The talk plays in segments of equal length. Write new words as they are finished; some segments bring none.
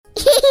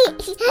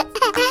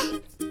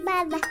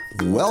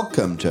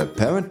Welcome to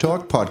Parent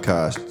Talk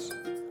Podcasts,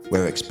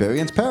 where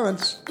experienced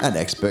parents and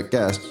expert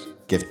guests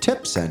give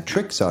tips and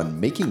tricks on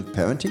making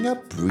parenting a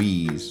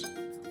breeze.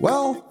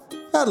 Well,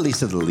 at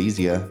least a little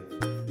easier.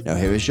 Now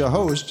here is your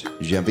host,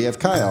 Genevieve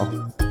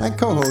Kyle, and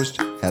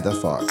co-host, Heather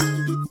Fox.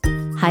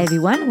 Hi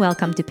everyone,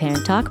 welcome to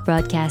Parent Talk,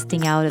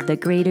 broadcasting out of the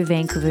Greater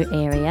Vancouver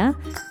area.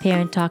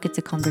 Parent Talk, it's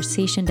a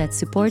conversation that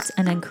supports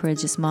and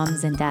encourages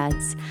moms and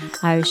dads.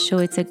 Our show,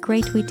 it's a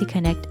great way to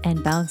connect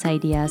and bounce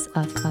ideas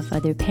of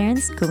other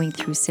parents going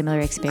through similar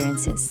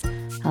experiences,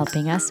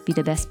 helping us be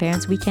the best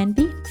parents we can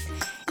be.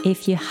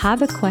 If you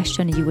have a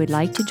question you would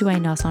like to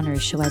join us on our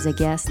show as a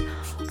guest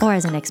or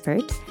as an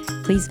expert,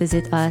 please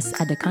visit us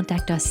at the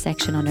Contact Us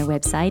section on our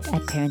website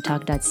at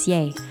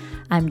parenttalk.ca.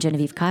 I'm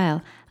Genevieve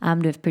Kyle.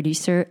 I'm the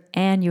producer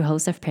and your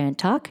host of Parent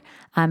Talk.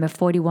 I'm a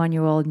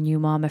 41-year-old new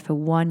mom of a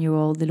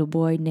 1-year-old little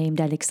boy named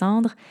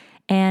Alexandre,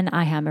 and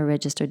I am a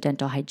registered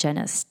dental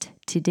hygienist.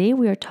 Today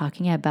we are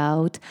talking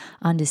about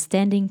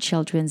understanding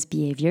children's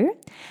behavior.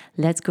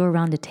 Let's go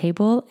around the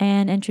table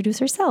and introduce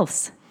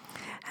ourselves.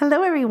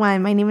 Hello,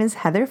 everyone. My name is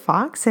Heather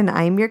Fox, and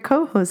I'm your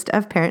co-host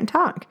of Parent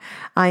Talk.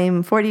 I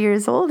am 40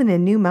 years old and a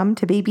new mom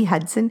to baby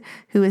Hudson,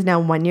 who is now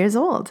 1 year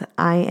old.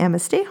 I am a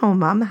stay-home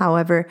mom.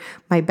 However,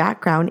 my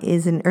background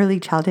is in early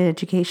childhood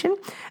education,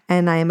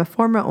 and I am a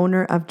former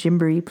owner of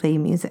Gymboree Play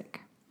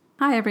Music.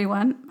 Hi,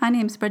 everyone. My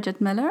name is Bridgett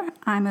Miller.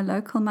 I'm a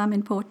local mom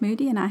in Port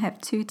Moody, and I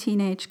have 2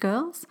 teenage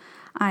girls.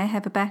 I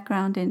have a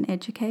background in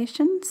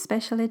education,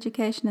 special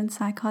education, and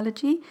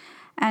psychology.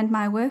 And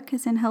my work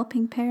is in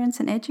helping parents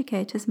and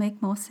educators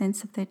make more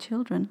sense of their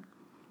children.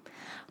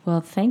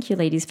 Well, thank you,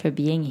 ladies, for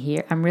being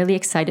here. I'm really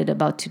excited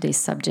about today's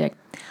subject.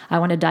 I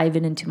want to dive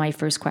into my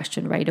first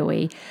question right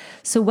away.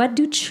 So what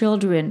do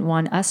children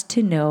want us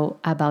to know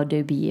about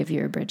their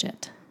behavior,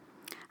 Bridgett?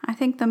 I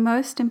think the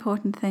most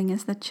important thing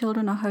is that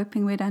children are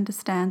hoping we'd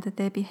understand that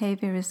their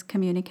behavior is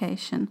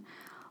communication.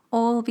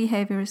 All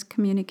behavior is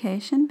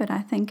communication, but I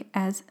think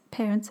as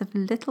parents of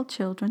little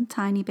children,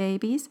 tiny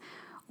babies,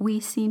 we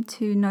seem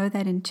to know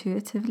that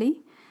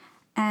intuitively,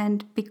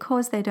 and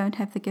because they don't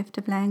have the gift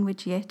of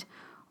language yet,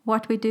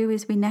 what we do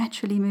is we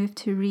naturally move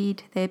to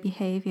read their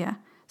behavior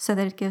so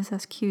that it gives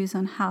us cues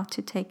on how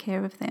to take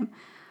care of them.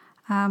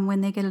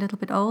 When they get a little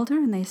bit older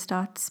and they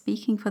start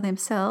speaking for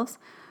themselves,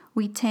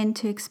 we tend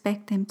to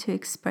expect them to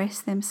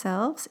express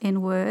themselves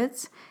in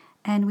words,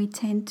 and we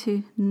tend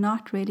to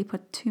not really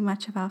put too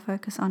much of our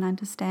focus on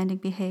understanding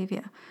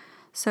behavior.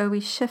 So we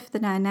shift the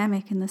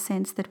dynamic in the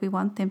sense that we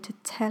want them to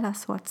tell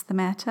us what's the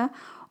matter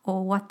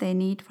or what they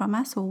need from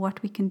us or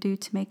what we can do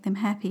to make them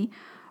happy,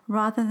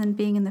 rather than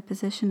being in the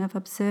position of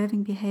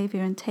observing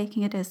behavior and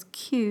taking it as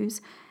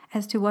cues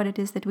as to what it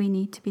is that we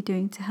need to be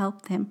doing to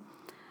help them.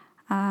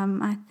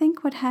 I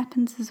think what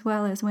happens as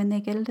well is when they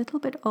get a little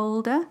bit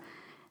older,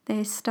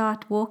 they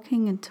start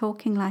walking and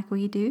talking like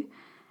we do,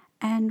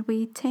 and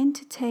we tend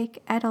to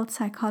take adult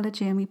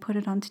psychology and we put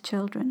it onto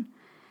children.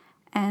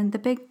 And the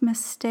big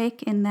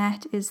mistake in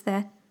that is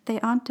that they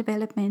aren't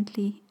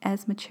developmentally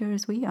as mature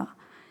as we are.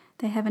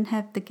 They haven't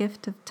had the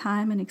gift of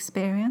time and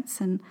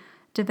experience and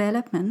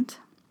development.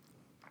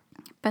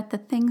 But the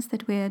things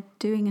that we're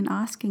doing and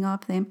asking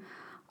of them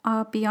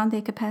are beyond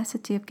their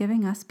capacity of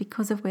giving us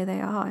because of where they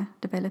are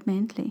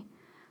developmentally.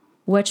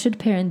 What should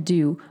parents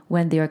do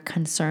when they are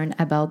concerned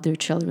about their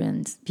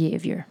children's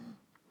behavior?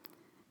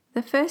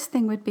 The first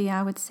thing would be,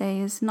 I would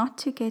say, is not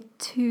to get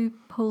too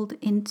pulled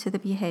into the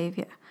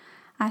behavior.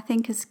 I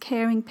think as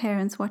caring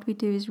parents, what we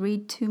do is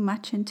read too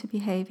much into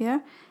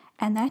behavior,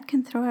 and that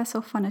can throw us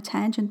off on a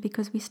tangent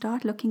because we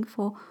start looking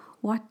for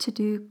what to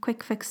do,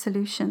 quick fix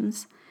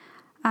solutions.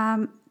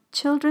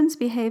 Children's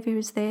behavior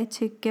is there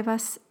to give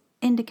us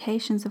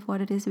indications of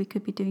what it is we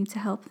could be doing to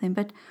help them,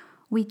 but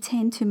we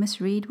tend to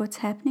misread what's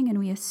happening and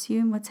we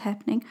assume what's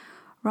happening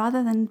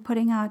rather than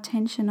putting our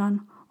attention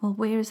on, well,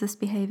 where is this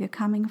behavior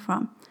coming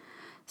from?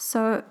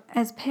 So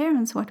as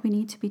parents, what we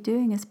need to be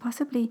doing is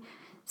possibly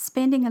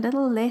spending a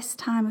little less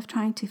time of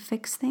trying to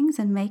fix things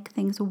and make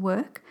things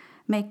work,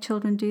 make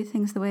children do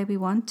things the way we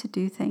want to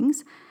do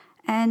things,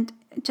 and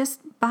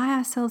just buy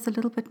ourselves a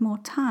little bit more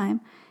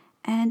time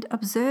and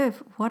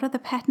observe what are the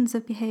patterns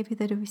of behavior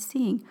that we're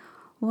seeing,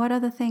 what are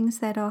the things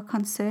that are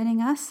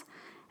concerning us,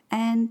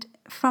 and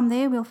from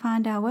there we'll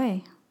find our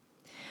way.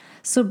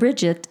 So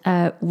Bridgett,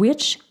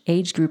 which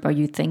age group are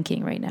you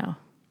thinking right now?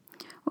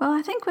 Well,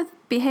 I think with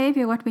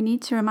behavior, what we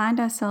need to remind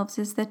ourselves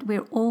is that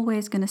we're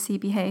always going to see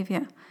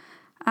behavior.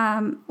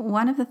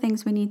 One of the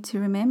things we need to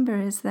remember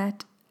is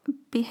that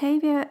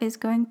behavior is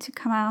going to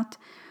come out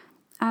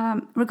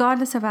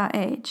regardless of our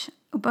age.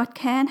 What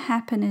can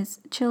happen is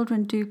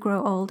children do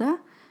grow older.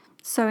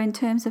 So in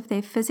terms of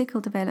their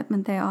physical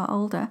development, they are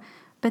older,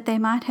 but they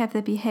might have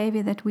the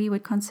behavior that we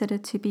would consider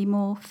to be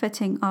more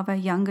fitting of a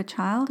younger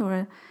child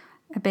or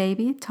a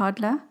baby,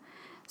 toddler.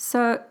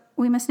 So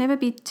we must never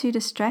be too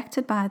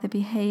distracted by the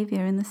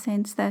behavior in the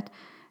sense that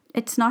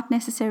it's not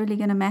necessarily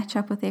going to match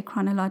up with their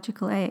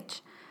chronological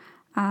age.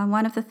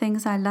 One of the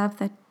things I love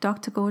that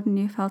Dr. Gordon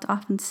Neufeld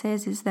often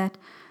says is that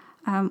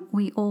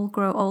we all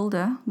grow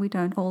older. We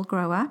don't all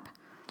grow up.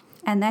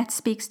 And that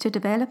speaks to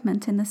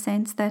development in the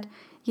sense that,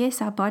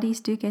 yes, our bodies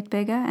do get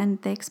bigger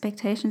and the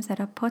expectations that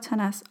are put on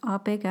us are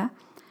bigger.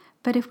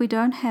 But if we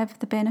don't have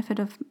the benefit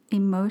of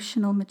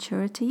emotional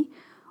maturity,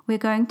 we're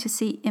going to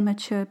see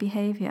immature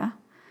behavior.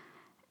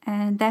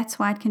 And that's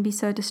why it can be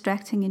so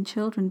distracting in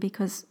children,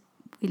 because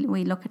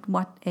we look at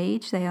what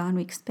age they are and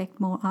we expect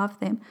more of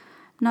them,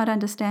 not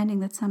understanding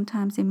that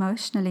sometimes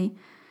emotionally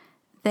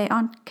they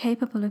aren't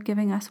capable of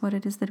giving us what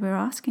it is that we're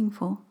asking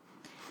for.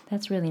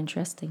 That's really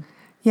interesting.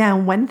 Yeah,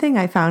 and one thing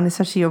I found,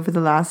 especially over the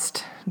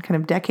last kind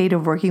of decade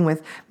of working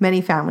with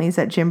many families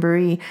at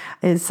Gymboree,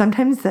 is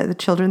sometimes the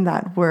children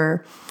that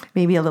were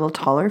maybe a little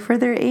taller for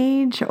their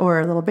age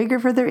or a little bigger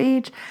for their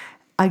age,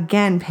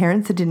 again,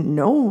 parents that didn't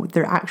know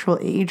their actual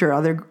age or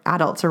other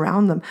adults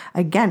around them,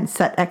 again,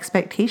 set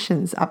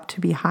expectations up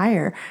to be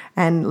higher.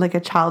 And like a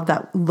child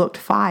that looked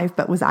 5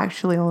 but was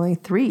actually only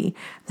 3,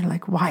 they're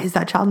like, why is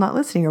that child not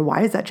listening? Or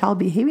why is that child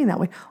behaving that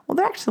way? Well,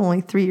 they're actually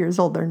only 3 years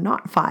old. They're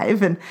not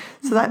 5. And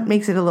so that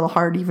makes it a little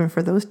hard even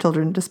for those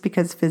children, just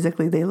because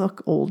physically they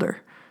look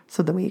older.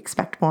 So then we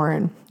expect more.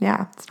 And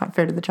yeah, it's not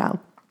fair to the child.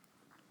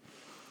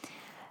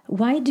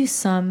 Why do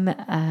some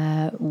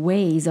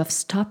ways of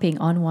stopping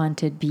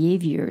unwanted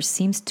behavior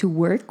seems to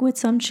work with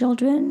some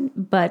children,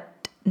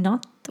 but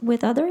not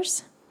with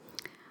others?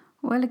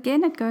 Well,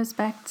 again, it goes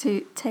back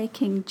to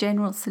taking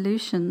general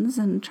solutions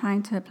and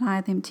trying to apply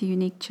them to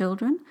unique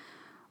children.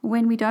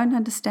 When we don't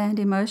understand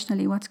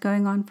emotionally what's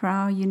going on for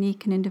our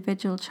unique and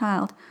individual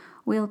child,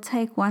 we'll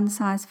take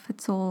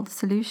one-size-fits-all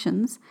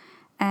solutions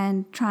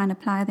and try and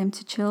apply them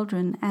to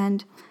children.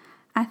 And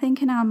I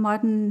think in our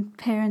modern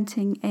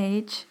parenting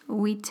age,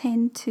 we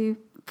tend to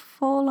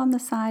fall on the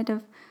side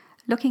of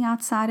looking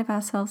outside of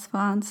ourselves for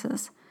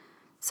answers.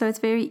 So it's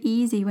very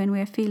easy when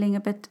we're feeling a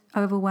bit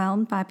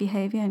overwhelmed by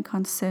behavior and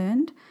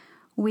concerned.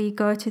 We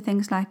go to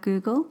things like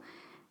Google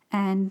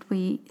and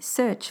we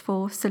search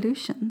for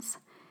solutions.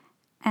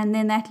 And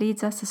then that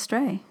leads us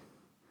astray.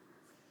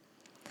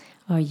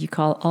 Oh, you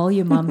call all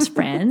your mom's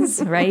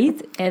friends,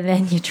 right? And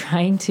then you're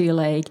trying to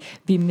like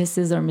be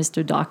Mrs. or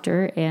Mr.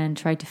 Doctor and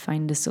try to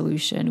find the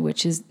solution,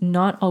 which is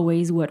not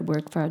always what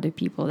worked for other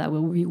people. That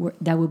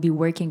will be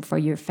working for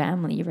your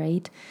family,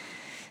 right?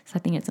 So I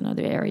think it's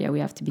another area we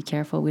have to be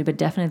careful with, but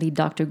definitely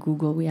Dr.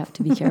 Google, we have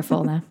to be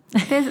careful now.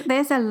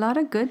 There's a lot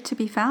of good to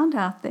be found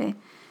out there,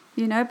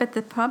 but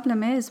the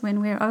problem is when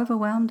we're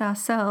overwhelmed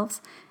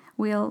ourselves,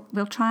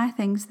 we'll try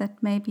things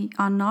that maybe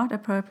are not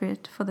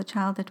appropriate for the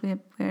child that we're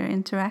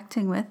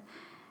interacting with.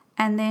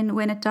 And then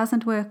when it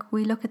doesn't work,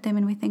 we look at them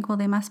and we think, well,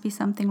 there must be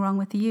something wrong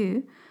with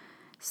you,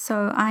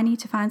 so I need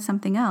to find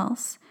something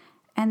else.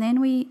 And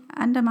then we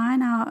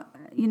undermine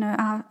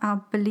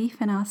our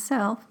belief in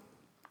ourselves,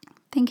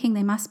 thinking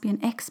there must be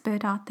an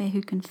expert out there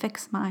who can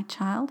fix my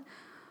child,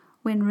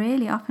 when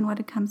really often what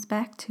it comes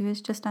back to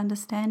is just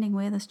understanding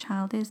where this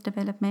child is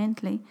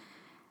developmentally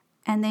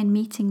and then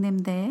meeting them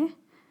there.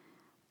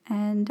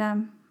 And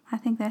I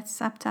think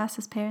that's up to us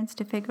as parents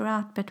to figure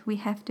out, but we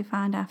have to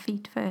find our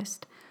feet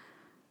first.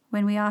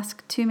 When we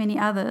ask too many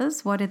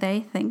others, what do they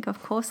think?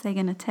 Of course they're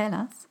going to tell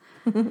us.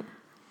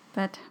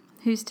 But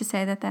who's to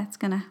say that that's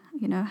going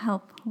to,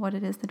 help what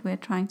it is that we're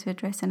trying to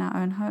address in our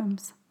own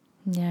homes?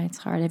 Yeah, it's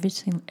hard.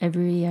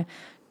 Every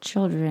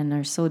children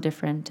are so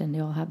different and they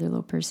all have their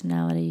little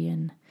personality.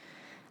 And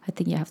I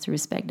think you have to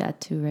respect that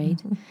too, right?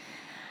 Mm-hmm.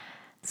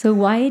 So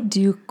why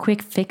do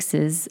quick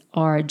fixes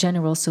or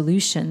general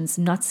solutions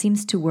not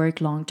seems to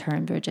work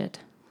long-term, Bridgett?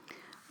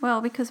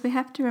 Well, because we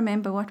have to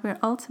remember what we're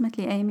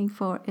ultimately aiming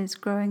for is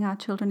growing our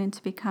children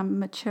into become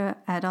mature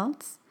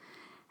adults.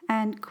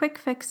 And quick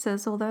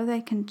fixes, although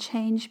they can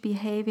change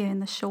behavior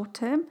in the short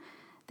term,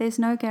 there's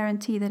no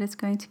guarantee that it's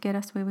going to get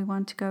us where we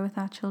want to go with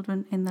our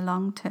children in the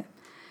long term.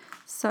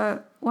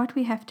 So what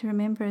we have to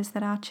remember is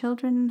that our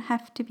children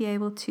have to be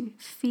able to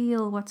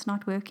feel what's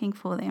not working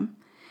for them.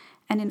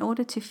 And in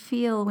order to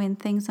feel when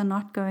things are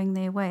not going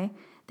their way,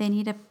 they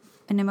need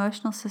an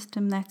emotional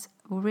system that's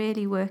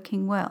really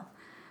working well.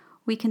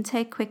 We can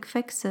take quick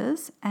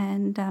fixes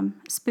and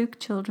spook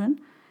children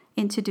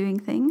into doing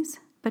things,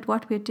 but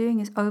what we're doing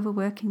is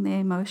overworking their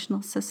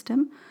emotional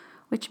system,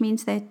 which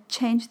means they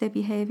change their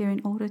behavior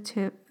in order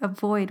to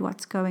avoid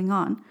what's going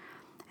on,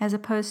 as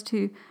opposed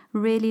to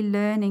really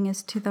learning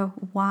as to the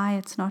why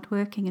it's not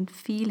working and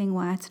feeling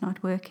why it's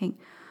not working.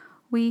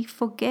 We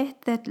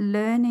forget that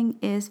learning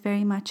is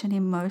very much an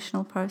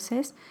emotional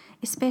process,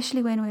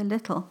 especially when we're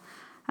little.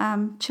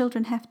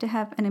 Children have to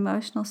have an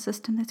emotional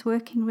system that's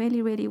working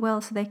really, really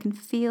well so they can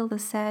feel the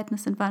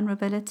sadness and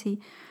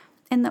vulnerability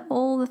and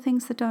all the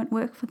things that don't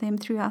work for them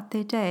throughout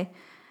their day.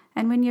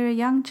 And when you're a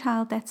young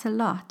child, that's a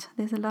lot.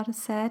 There's a lot of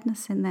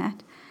sadness in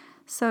that.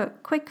 So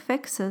quick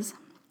fixes,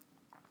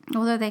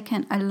 although they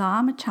can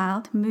alarm a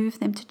child, move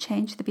them to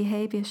change the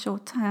behavior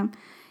short time,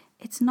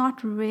 it's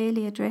not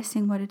really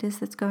addressing what it is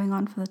that's going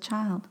on for the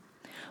child.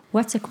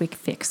 What's a quick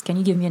fix? Can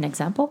you give me an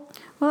example?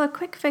 Well, a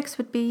quick fix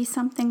would be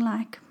something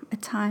like a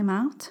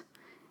timeout.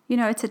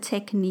 It's a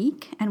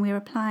technique, and we're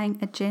applying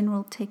a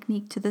general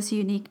technique to this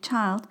unique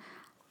child.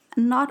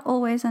 not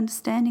always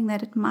understanding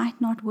that it might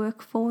not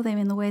work for them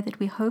in the way that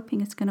we're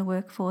hoping it's going to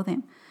work for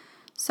them.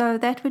 So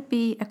that would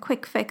be a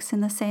quick fix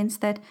in the sense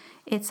that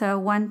it's a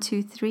 1,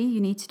 2, 3,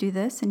 you need to do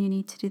this and you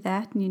need to do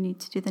that and you need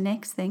to do the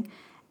next thing.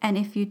 And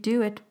if you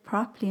do it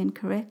properly and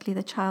correctly,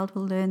 the child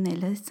will learn their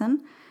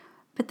lesson.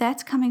 But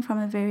that's coming from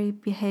a very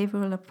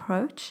behavioral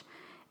approach.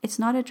 It's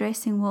not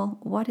addressing, well,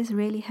 what is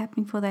really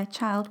happening for that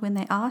child when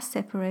they are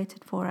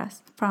separated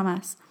from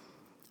us?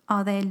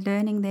 Are they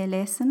learning their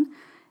lesson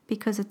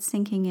because it's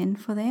sinking in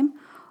for them?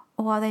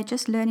 Or are they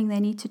just learning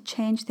they need to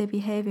change their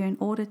behavior in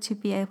order to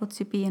be able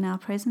to be in our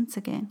presence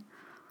again?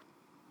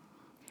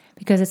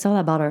 Because it's all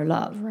about our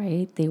love,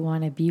 right? They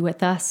want to be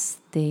with us.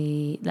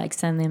 They like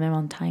sending them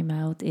on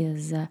timeout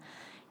is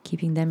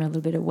keeping them a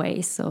little bit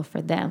away. So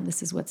for them,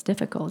 this is what's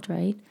difficult,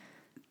 right?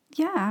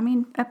 Yeah, I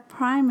mean, a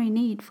primary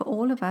need for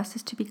all of us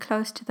is to be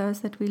close to those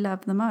that we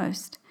love the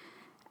most.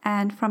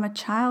 And from a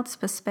child's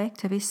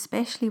perspective,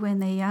 especially when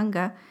they're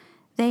younger,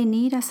 they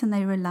need us and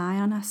they rely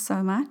on us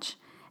so much.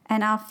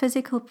 And our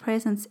physical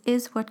presence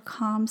is what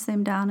calms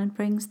them down and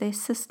brings their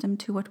system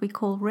to what we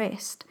call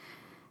rest.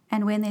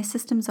 And when their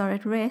systems are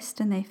at rest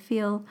and they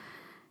feel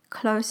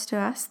close to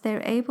us,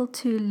 they're able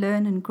to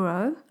learn and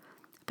grow.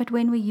 But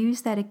when we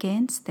use that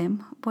against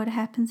them, what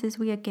happens is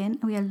we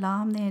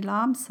alarm their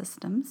alarm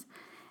systems.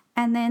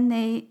 And then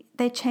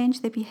they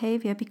change their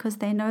behavior because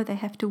they know they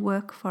have to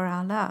work for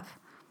our love.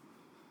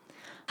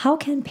 How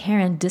can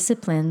parents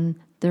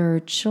discipline their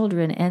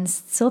children and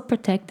still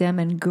protect them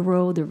and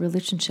grow the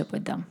relationship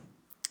with them?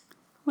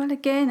 Well,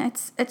 again,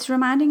 it's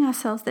reminding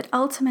ourselves that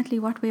ultimately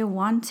what we're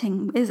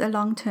wanting is a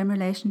long-term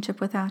relationship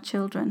with our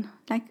children.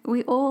 Like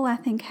we all, I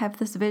think, have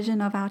this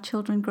vision of our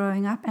children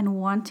growing up and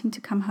wanting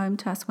to come home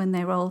to us when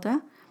they're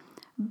older.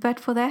 But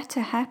for that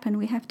to happen,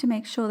 we have to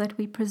make sure that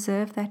we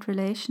preserve that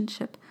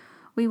relationship.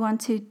 We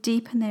want to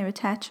deepen their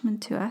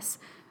attachment to us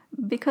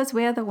because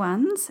we're the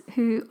ones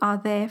who are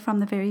there from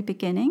the very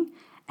beginning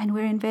and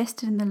we're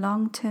invested in the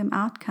long-term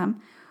outcome.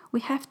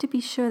 We have to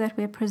be sure that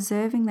we're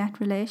preserving that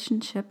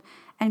relationship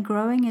and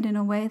growing it in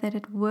a way that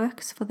it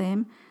works for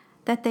them,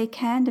 that they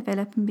can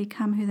develop and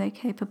become who they're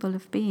capable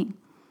of being.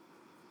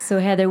 So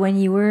Heather, when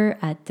you were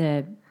at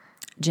the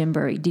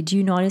Gymboree, did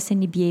you notice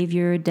any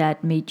behavior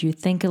that made you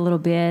think a little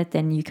bit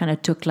and you kind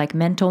of took like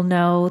mental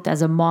note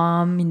as a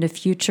mom in the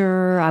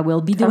future, I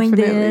will be doing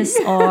this,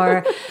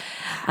 or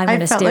I'm going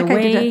to stay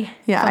away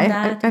from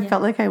that? I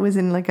felt like I was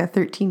in like a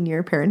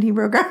 13-year parenting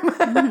program.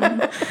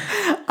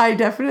 Mm-hmm. I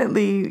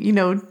definitely,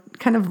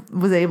 kind of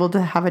was able to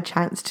have a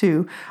chance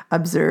to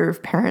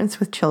observe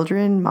parents with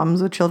children,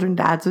 moms with children,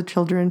 dads with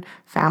children,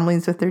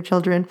 families with their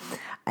children.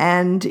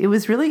 And it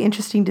was really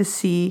interesting to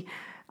see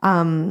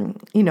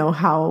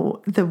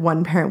how the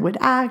one parent would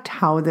act,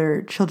 how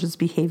their children's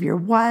behavior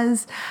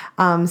was.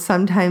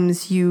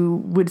 Sometimes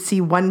you would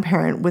see one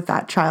parent with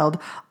that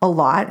child a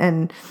lot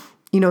and,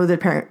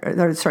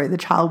 the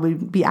child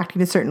would be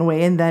acting a certain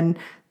way. And then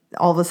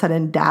all of a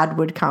sudden dad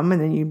would come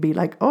and then you'd be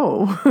like,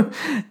 oh,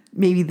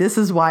 maybe this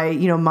is why,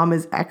 mom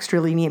is extra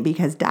lenient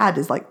because dad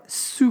is like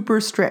super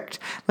strict.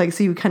 Like,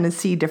 so you kind of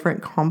see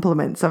different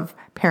complements of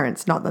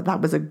parents. Not that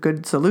that was a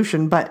good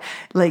solution, but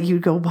like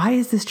you'd go, why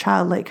is this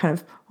child like kind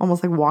of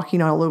almost like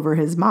walking all over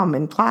his mom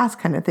in class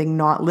kind of thing,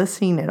 not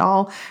listening at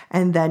all.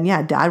 And then,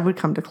 dad would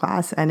come to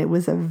class and it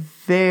was a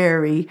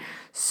very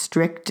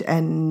strict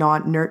and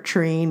not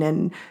nurturing.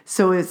 And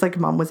so it's like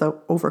mom was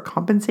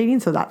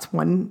overcompensating. So that's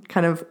one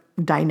kind of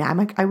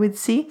dynamic I would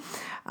see.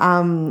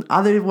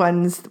 Other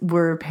ones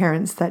were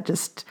parents that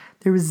just,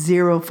 there was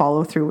zero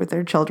follow through with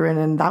their children.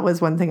 And that was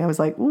one thing I was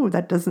like, ooh,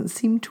 that doesn't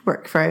seem to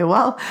work very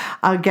well.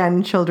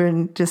 Again,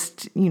 children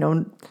just,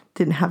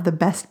 didn't have the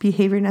best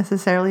behavior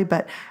necessarily,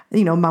 but,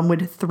 mom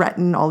would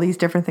threaten all these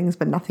different things,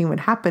 but nothing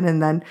would happen.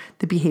 And then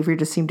the behavior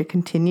just seemed to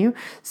continue.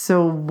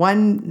 So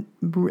one,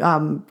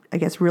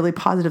 really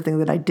positive thing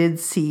that I did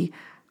see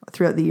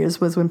throughout the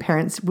years was when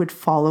parents would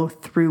follow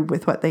through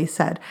with what they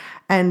said.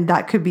 And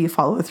that could be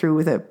follow through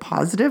with a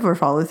positive or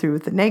follow through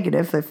with the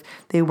negative. If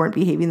they weren't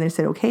behaving, they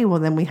said, okay, well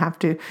then we have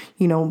to,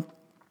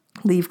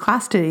 leave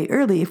class today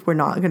early if we're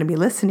not going to be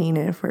listening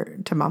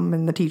to mom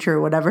and the teacher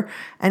or whatever.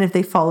 And if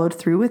they followed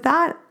through with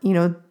that,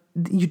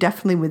 you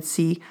definitely would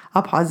see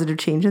a positive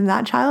change in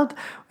that child.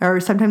 Or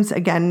sometimes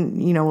again,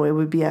 it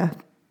would be a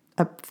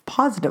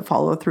positive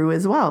follow through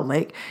as well.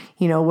 Like,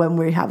 when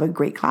we have a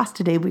great class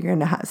today, we're going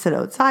to sit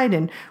outside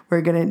and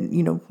we're going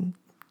to,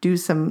 do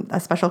a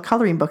special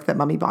coloring book that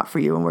mommy bought for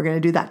you. And we're going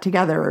to do that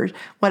together or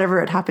whatever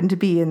it happened to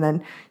be. And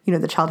then,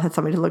 the child had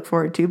something to look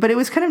forward to. But it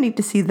was kind of neat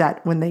to see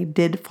that when they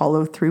did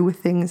follow through with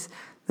things,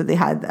 that they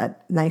had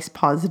that nice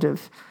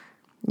positive,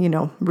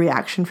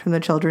 reaction from the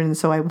children. And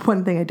so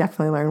one thing I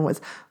definitely learned was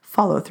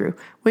follow through,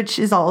 which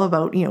is all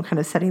about, kind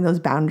of setting those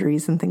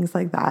boundaries and things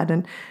like that.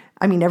 And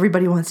I mean,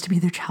 everybody wants to be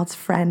their child's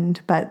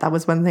friend, but that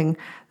was one thing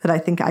that I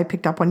think I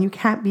picked up on. You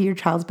can't be your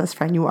child's best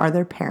friend. You are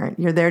their parent.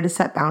 You're there to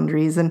set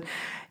boundaries. And,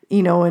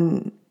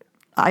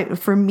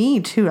 for me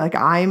too, like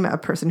I'm a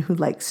person who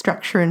likes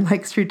structure and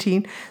likes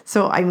routine.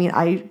 So, I mean,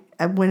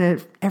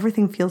 when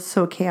everything feels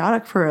so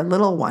chaotic for a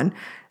little one,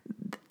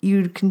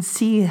 you can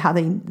see how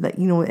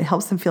it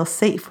helps them feel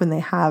safe when they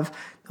have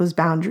those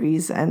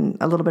boundaries and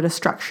a little bit of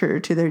structure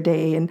to their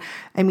day. And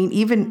I mean,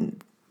 even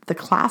the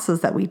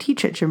classes that we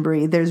teach at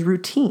Jamboree, there's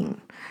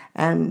routine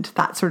and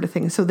that sort of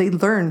thing. So they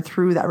learn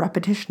through that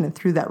repetition and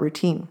through that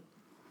routine.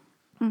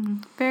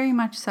 Very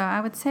much so. I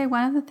would say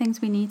one of the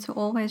things we need to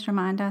always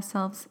remind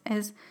ourselves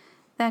is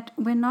that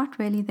we're not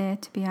really there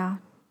to be our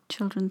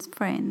children's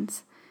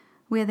friends.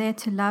 We're there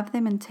to love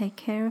them and take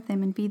care of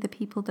them and be the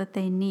people that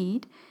they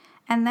need.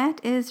 And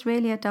that is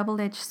really a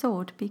double-edged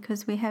sword,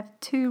 because we have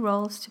two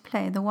roles to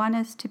play. The one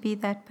is to be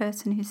that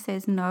person who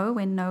says no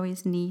when no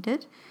is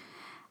needed.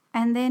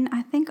 And then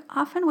I think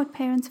often what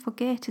parents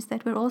forget is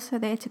that we're also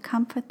there to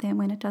comfort them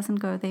when it doesn't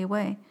go their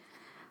way.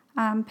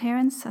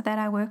 Parents that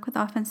I work with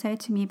often say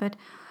to me, but,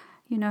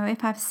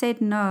 if I've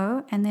said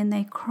no and then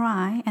they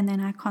cry and then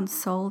I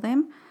console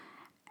them,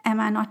 am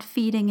I not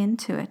feeding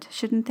into it?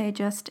 Shouldn't they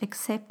just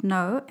accept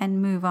no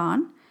and move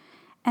on?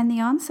 And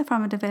the answer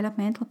from a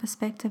developmental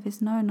perspective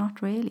is no,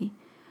 not really.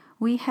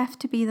 We have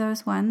to be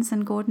those ones,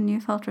 and Gordon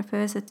Neufeld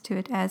refers to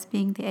it as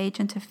being the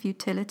agent of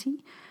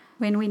futility.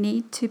 When we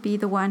need to be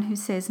the one who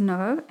says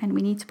no and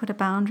we need to put a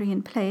boundary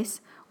in place,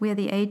 we're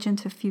the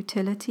agent of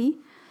futility.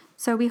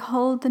 So we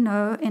hold the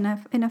no in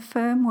a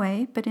firm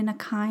way, but in a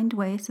kind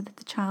way so that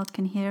the child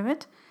can hear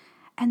it.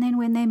 And then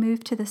when they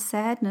move to the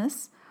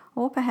sadness,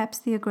 or perhaps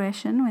the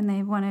aggression, when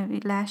they want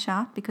to lash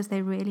out because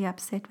they're really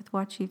upset with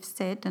what you've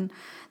said and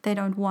they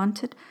don't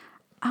want it,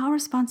 our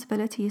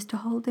responsibility is to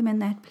hold them in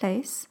that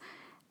place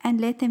and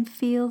let them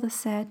feel the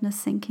sadness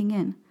sinking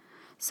in.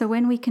 So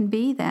when we can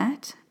be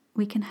that,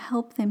 we can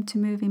help them to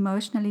move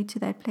emotionally to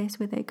that place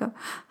where they go,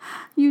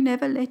 you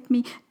never let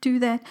me do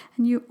that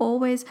and you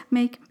always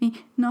make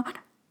me not.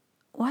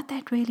 What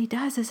that really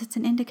does is it's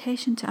an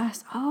indication to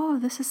us,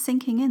 this is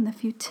sinking in. The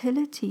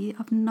futility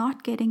of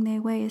not getting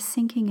their way is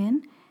sinking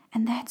in.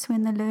 And that's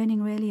when the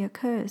learning really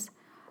occurs.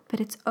 But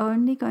it's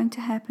only going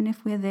to happen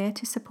if we're there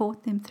to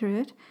support them through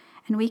it.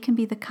 And we can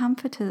be the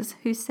comforters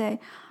who say,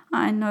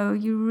 I know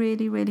you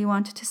really, really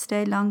wanted to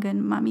stay longer.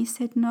 And Mummy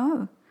said,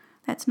 no,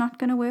 that's not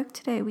going to work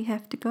today. We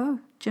have to go.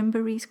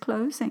 Jamboree's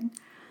closing.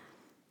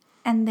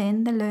 And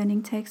then the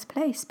learning takes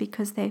place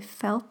because they've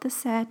felt the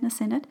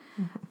sadness in it.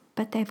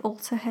 But they've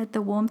also had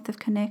the warmth of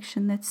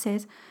connection that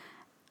says,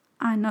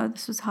 I know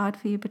this was hard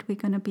for you, but we're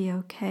going to be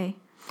okay.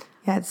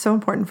 Yeah, it's so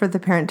important for the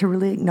parent to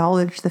really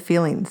acknowledge the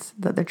feelings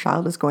that their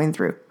child is going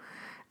through.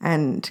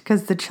 And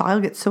because the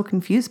child gets so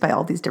confused by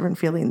all these different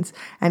feelings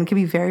and can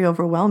be very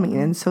overwhelming.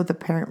 And so the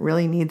parent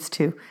really needs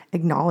to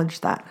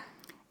acknowledge that.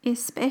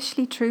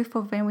 Especially true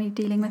for when we're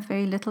dealing with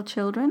very little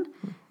children.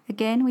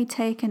 Again, we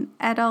take an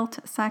adult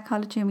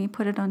psychology and we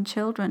put it on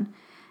children.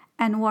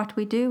 And what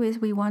we do is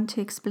we want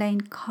to explain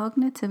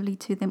cognitively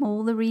to them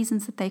all the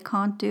reasons that they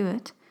can't do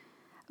it.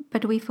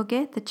 But we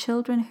forget the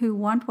children who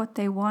want what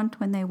they want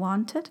when they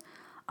want it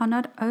are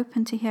not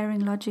open to hearing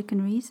logic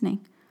and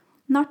reasoning.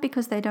 Not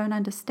because they don't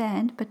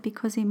understand, but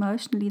because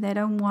emotionally they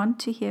don't want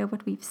to hear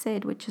what we've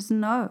said, which is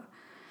no.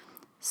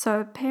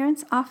 So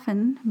parents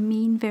often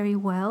mean very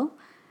well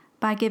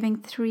by giving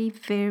 3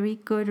 very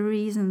good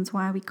reasons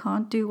why we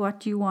can't do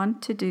what you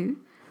want to do.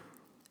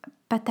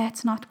 But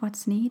that's not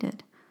what's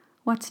needed.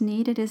 What's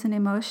needed is an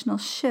emotional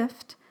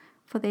shift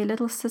for their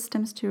little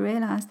systems to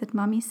realize that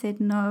Mummy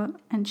said no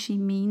and she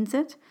means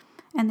it,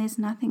 and there's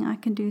nothing I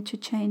can do to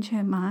change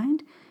her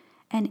mind.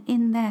 And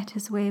in that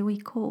is where we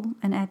call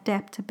an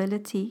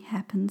adaptability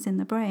happens in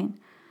the brain.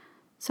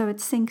 So it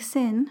sinks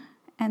in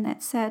and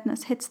that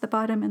sadness hits the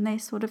bottom and they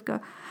sort of go,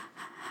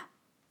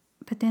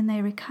 but then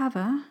they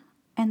recover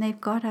and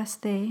they've got us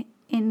there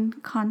in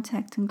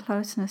contact and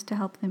closeness to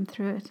help them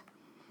through it.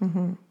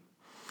 Mm-hmm.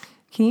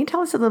 Can you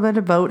tell us a little bit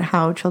about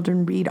how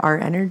children read our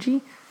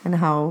energy and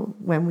how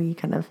when we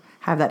kind of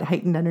have that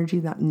heightened energy,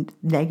 that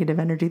negative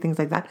energy, things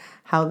like that,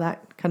 how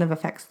that kind of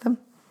affects them?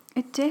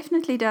 It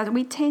definitely does.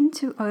 We tend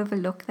to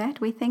overlook that.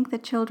 We think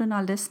that children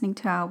are listening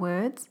to our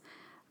words,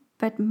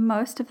 but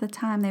most of the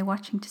time they're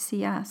watching to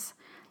see us.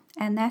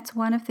 And that's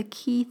one of the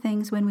key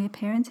things when we're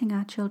parenting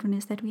our children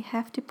is that we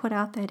have to put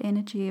out that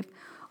energy of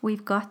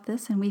we've got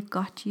this and we've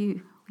got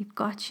you. We've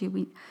got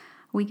you.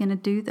 We're going to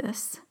do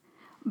this.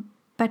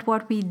 But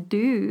what we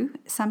do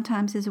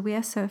sometimes is we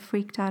are so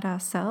freaked out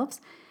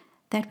ourselves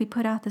that we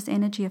put out this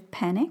energy of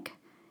panic.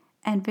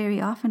 And very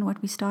often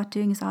what we start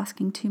doing is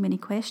asking too many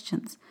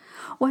questions.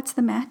 What's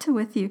the matter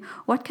with you?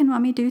 What can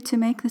Mommy do to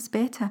make this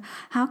better?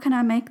 How can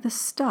I make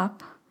this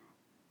stop?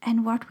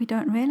 And what we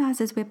don't realize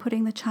is we're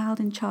putting the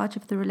child in charge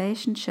of the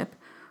relationship.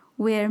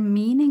 We're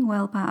meaning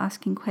well by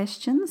asking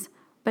questions,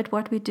 but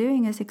what we're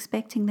doing is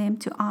expecting them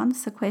to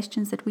answer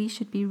questions that we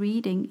should be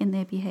reading in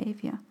their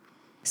behavior.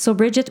 So,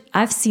 Bridgett,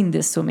 I've seen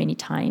this so many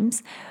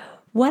times.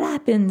 What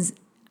happens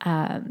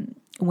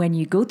when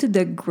you go to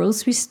the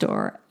grocery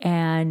store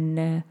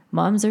and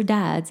moms or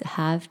dads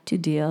have to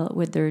deal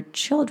with their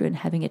children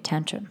having a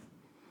tantrum?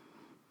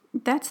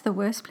 That's the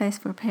worst place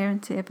for a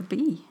parent to ever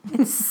be.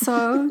 It's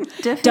so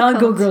difficult. Don't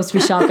go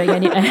grocery shopping,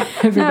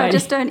 everybody. No,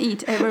 just don't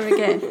eat ever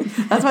again.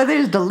 That's why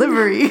there's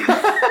delivery.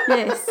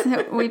 Yes,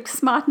 we've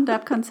smartened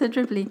up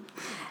considerably.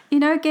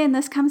 Again,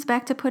 this comes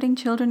back to putting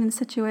children in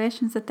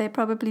situations that they're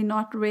probably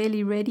not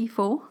really ready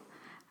for.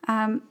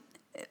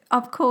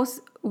 Of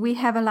course, we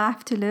have a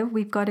life to live.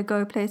 We've got to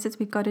go places.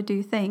 We've got to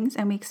do things.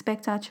 And we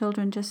expect our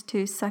children just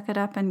to suck it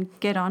up and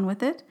get on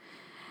with it.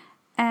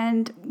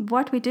 And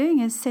what we're doing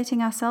is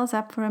setting ourselves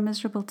up for a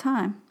miserable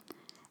time.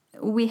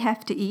 We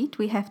have to eat.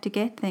 We have to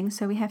get things.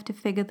 So we have to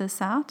figure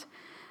this out.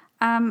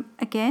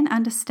 Again,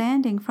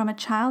 understanding from a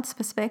child's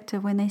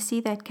perspective, when they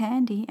see that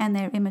candy and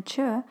they're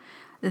immature,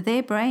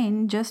 their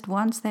brain just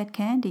wants that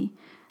candy.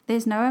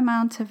 There's no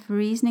amount of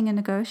reasoning and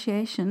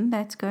negotiation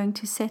that's going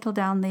to settle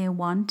down their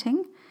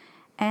wanting.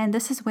 And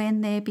this is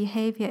when their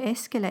behavior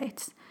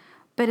escalates.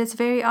 But it's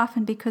very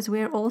often because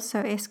we're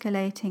also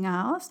escalating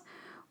ours.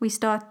 We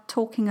start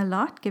talking a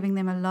lot, giving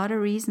them a lot of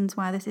reasons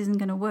why this isn't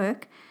going to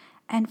work.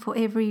 And for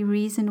every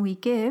reason we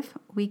give,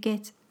 we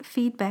get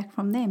feedback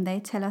from them. They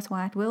tell us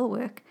why it will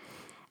work.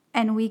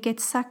 And we get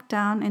sucked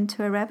down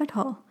into a rabbit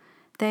hole.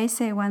 They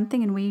say one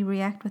thing and we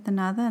react with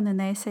another, and then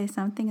they say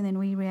something and then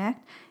we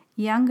react.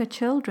 Younger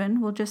children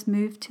will just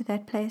move to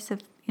that place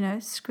of,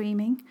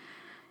 screaming,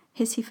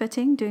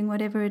 hissy-fitting, doing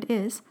whatever it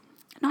is,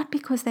 not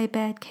because they're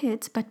bad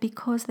kids, but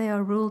because they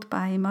are ruled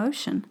by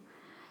emotion.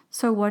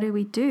 So what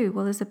do?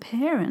 Well, as a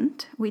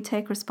parent, we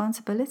take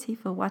responsibility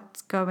for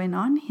what's going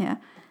on here.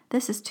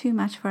 This is too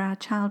much for our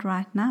child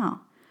right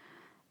now.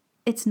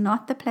 It's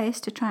not the place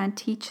to try and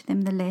teach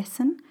them the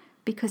lesson,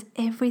 because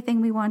everything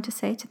we want to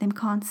say to them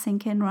can't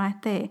sink in right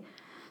there.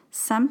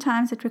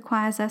 Sometimes it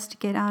requires us to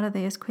get out of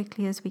there as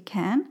quickly as we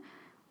can,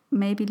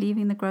 maybe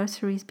leaving the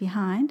groceries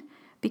behind,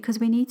 because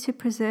we need to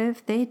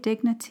preserve their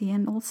dignity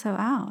and also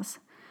ours.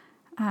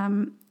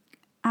 I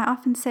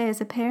often say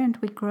as a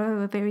parent, we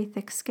grow a very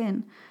thick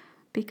skin,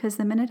 because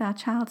the minute our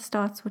child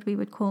starts what we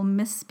would call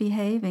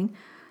misbehaving,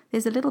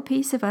 there's a little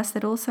piece of us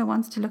that also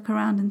wants to look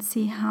around and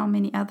see how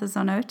many others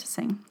are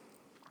noticing.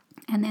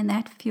 And then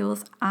that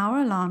fuels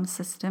our alarm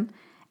system,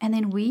 and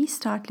then we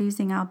start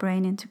losing our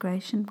brain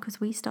integration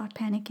because we start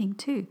panicking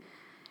too.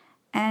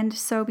 And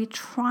so we're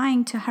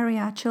trying to hurry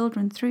our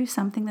children through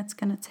something that's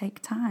going to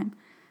take time.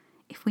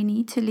 If we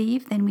need to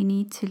leave, then we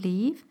need to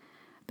leave.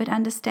 But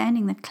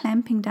understanding that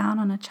clamping down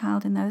on a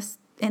child in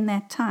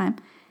that time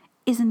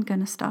isn't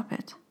going to stop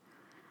it.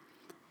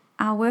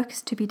 Our work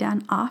is to be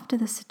done after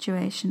the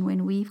situation,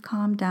 when we've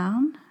calmed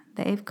down,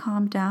 they've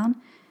calmed down.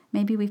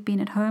 Maybe we've been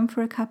at home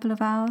for a couple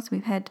of hours.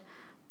 We've had,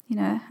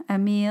 a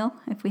meal,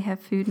 if we have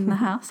food in the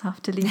house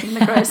after leaving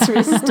the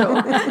grocery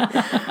store.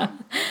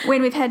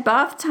 When we've had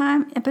bath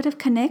time, a bit of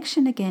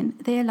connection again.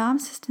 Their alarm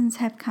systems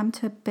have come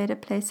to a better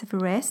place of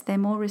rest. They're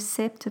more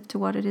receptive to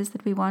what it is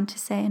that we want to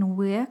say, and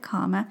we're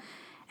calmer.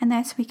 And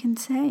that's we can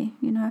say,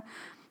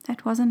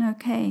 that wasn't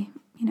okay.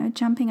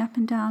 Jumping up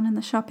and down in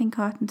the shopping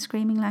cart and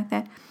screaming like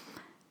that.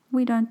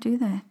 We don't do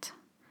that.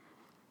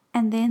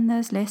 And then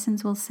those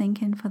lessons will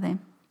sink in for them.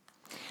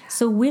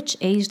 So which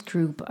age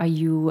group are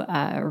you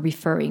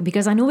referring?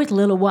 Because I know with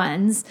little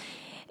ones,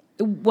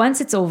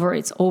 once it's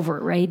over,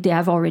 right? They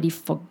have already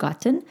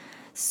forgotten.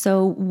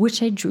 So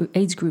which age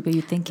group are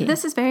you thinking?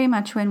 This is very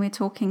much when we're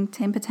talking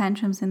temper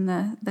tantrums in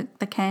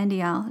the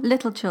candy aisle.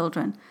 Little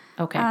children.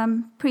 Okay.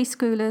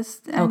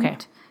 Preschoolers. And, okay.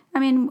 I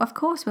mean, of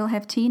course, we'll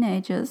have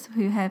teenagers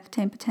who have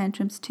temper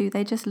tantrums too.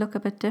 They just look a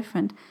bit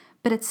different.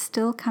 But it's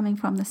still coming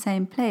from the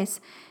same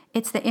place.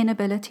 It's the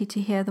inability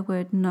to hear the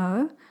word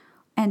no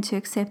and to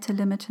accept a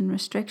limit and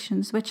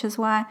restrictions, which is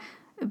why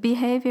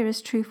behavior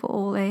is true for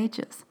all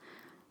ages.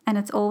 And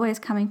it's always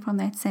coming from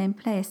that same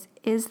place.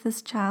 Is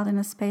this child in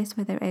a space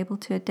where they're able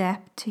to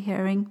adapt to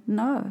hearing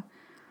no?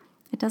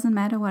 It doesn't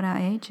matter what our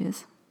age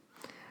is.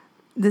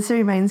 This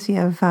reminds me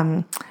of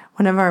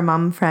one of our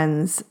mom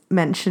friends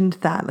mentioned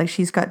that, like,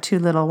 she's got two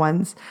little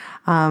ones.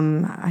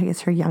 I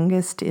guess her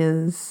youngest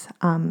is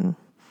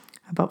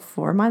about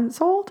 4 months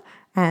old,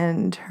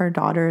 and her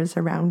daughter is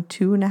around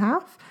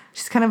 2.5.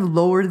 She's kind of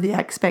lowered the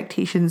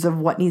expectations of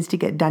what needs to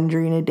get done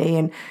during a day.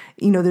 And,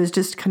 there's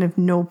just kind of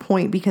no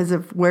point, because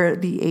of where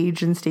the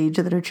age and stage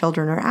that her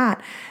children are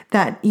at,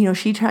 that,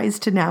 she tries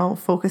to now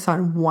focus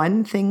on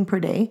one thing per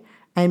day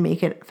and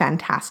make it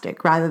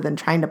fantastic rather than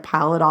trying to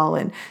pile it all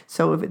in.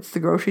 So if it's the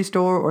grocery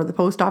store or the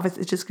post office,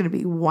 it's just going to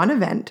be one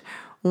event,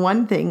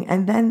 one thing.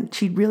 And then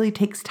she really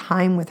takes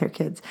time with her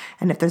kids.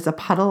 And if there's a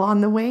puddle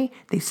on the way,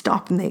 they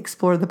stop and they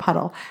explore the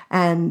puddle.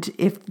 And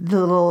if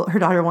her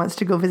daughter wants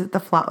to go visit the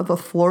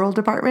floral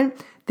department,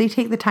 they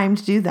take the time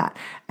to do that.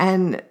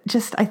 And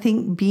just, I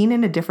think, being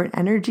in a different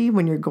energy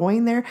when you're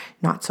going there,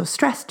 not so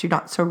stressed, you're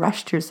not so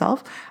rushed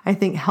yourself, I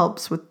think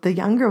helps with the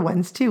younger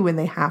ones too, when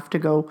they have to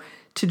go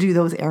to do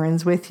those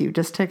errands with you,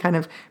 just to kind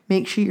of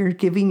make sure you're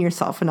giving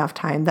yourself enough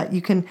time that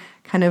you can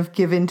kind of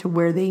give into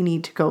where they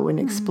need to go and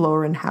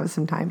explore and have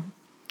some time.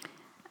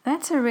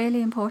 That's a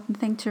really important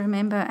thing to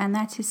remember, and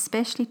that's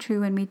especially true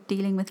when we're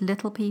dealing with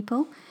little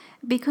people.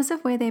 Because of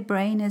where their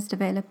brain is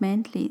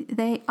developmentally,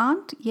 they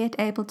aren't yet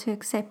able to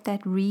accept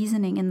that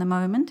reasoning in the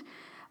moment.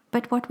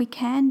 But what we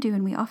can do,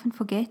 and we often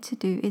forget to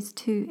do, is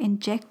to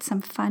inject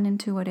some fun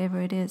into whatever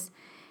it is.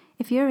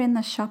 if you're in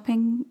the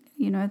shopping,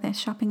 the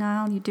shopping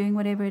aisle, you're doing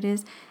whatever it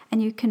is,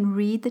 and you can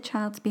read the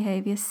child's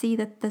behavior, see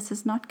that this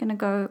is not going to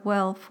go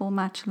well for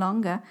much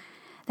longer,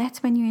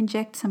 that's when you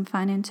inject some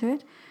fun into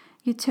it.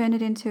 You turn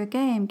it into a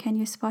game. Can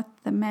you spot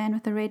the man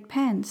with the red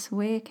pants?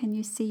 Where can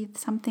you see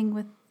something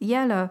with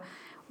yellow?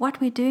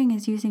 What we're doing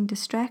is using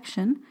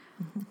distraction,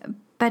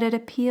 but it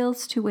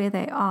appeals to where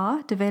they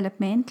are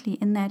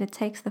developmentally, in that it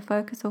takes the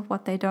focus off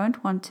what they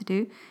don't want to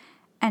do,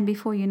 and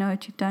before you know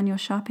it, you've done your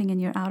shopping and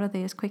you're out of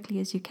there as quickly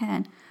as you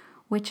can,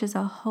 which is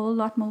a whole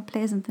lot more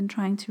pleasant than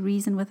trying to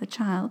reason with a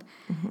child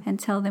and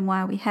tell them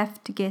why we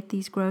have to get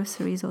these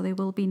groceries or there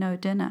will be no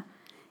dinner.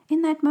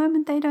 In that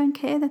moment, they don't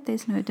care that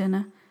there's no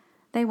dinner.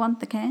 They want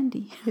the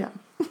candy. Yeah.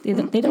 They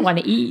don't want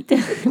to eat.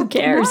 Who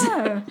cares?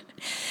 No.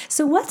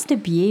 So what's the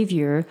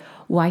behavior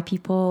why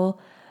people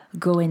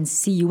go and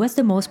see you? What's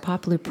the most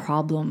popular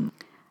problem?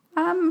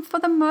 For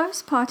the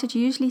most part, it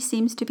usually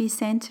seems to be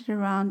centered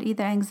around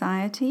either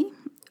anxiety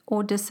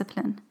or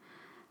discipline.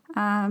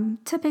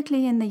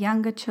 Typically in the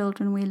younger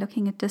children, we're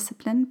looking at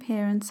discipline.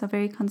 Parents are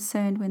very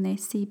concerned when they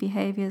see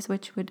behaviors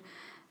which would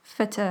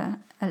fit a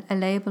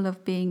label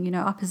of being,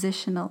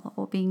 oppositional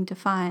or being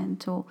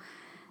defiant. Or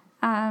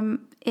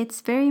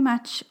it's very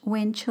much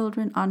when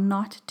children are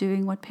not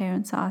doing what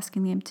parents are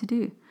asking them to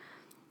do,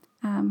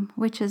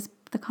 which is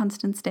the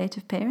constant state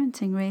of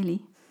parenting,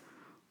 really.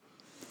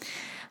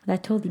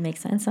 That totally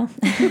makes sense, huh?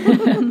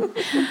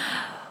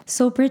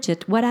 So,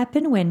 Bridgett, what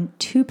happened when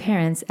two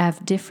parents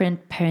have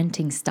different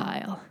parenting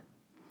style?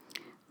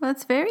 Well,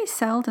 it's very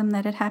seldom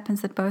that it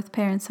happens that both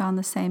parents are on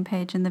the same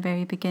page in the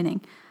very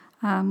beginning.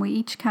 We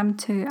each come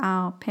to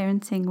our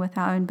parenting with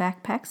our own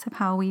backpacks of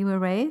how we were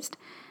raised,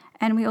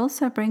 and we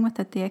also bring with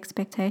it the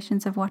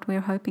expectations of what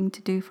we're hoping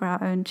to do for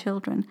our own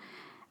children.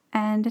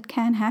 And it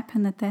can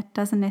happen that that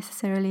doesn't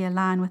necessarily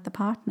align with the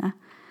partner.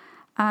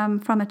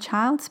 From a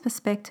child's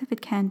perspective,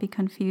 it can be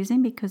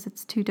confusing because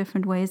it's two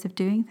different ways of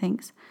doing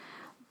things.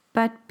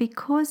 But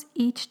because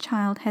each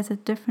child has a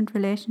different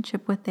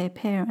relationship with their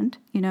parent,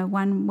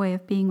 one way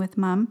of being with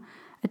mum,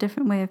 a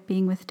different way of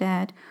being with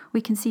dad, we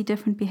can see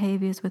different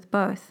behaviors with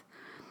both.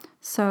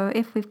 So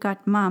if we've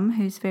got mum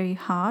who's very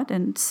hard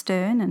and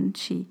stern and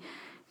she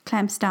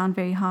clamps down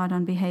very hard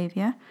on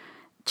behavior,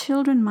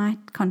 children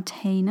might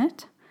contain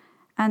it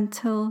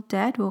until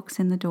dad walks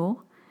in the door.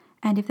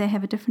 And if they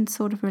have a different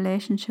sort of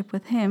relationship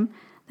with him,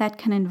 that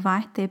can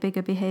invite their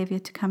bigger behavior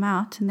to come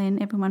out. And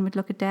then everyone would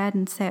look at dad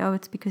and say, oh,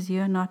 it's because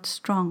you're not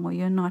strong, or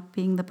you're not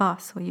being the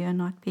boss, or you're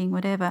not being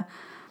whatever.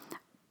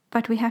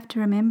 But we have to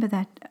remember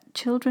that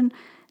children,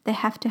 they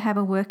have to have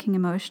a working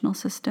emotional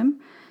system.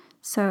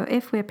 So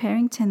if we're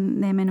parenting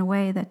them in a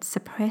way that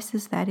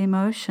suppresses that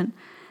emotion,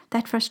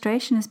 that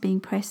frustration is being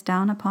pressed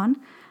down upon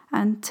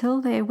until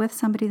they're with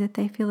somebody that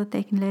they feel that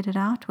they can let it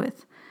out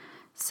with.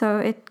 So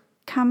it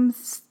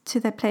comes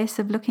to the place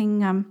of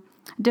looking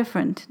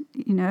different.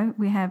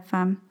 We have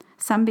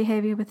some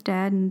behavior with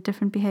dad and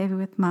different behavior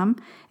with mum.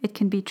 It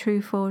can be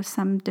true for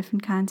some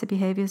different kinds of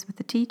behaviors with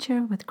the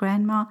teacher, with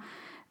grandma,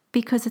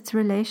 because it's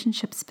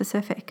relationship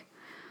specific.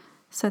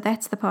 So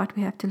that's the part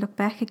we have to look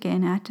back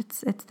again at.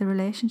 It's the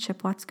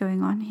relationship, what's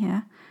going on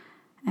here,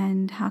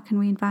 and how can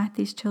we invite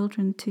these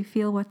children to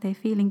feel what they're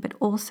feeling, but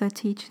also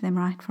teach them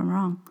right from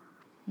wrong.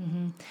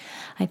 Mm-hmm.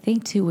 I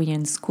think too, when you're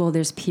in school,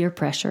 there's peer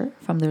pressure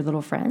from their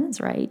little friends,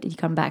 right? You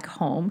come back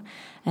home,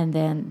 and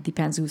then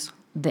depends who's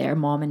there,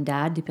 mom and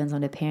dad, depends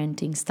on the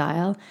parenting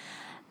style.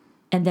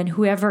 And then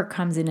whoever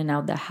comes in and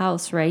out the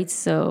house, right?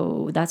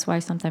 So that's why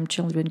sometimes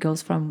children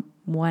goes from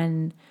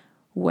one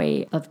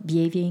way of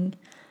behaving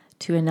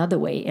to another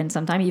way. And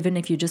sometimes even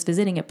if you're just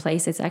visiting a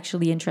place, it's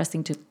actually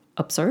interesting to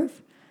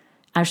observe.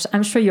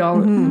 I'm sure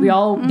we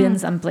all been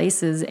some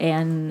places,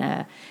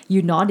 and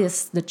you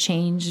notice the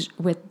change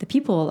with the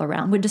people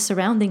around, with the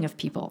surrounding of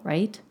people,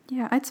 right?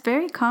 Yeah, it's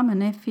very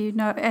common. If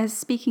as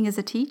speaking as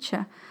a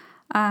teacher,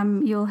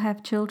 you'll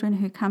have children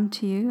who come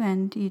to you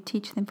and you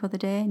teach them for the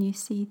day, and you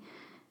see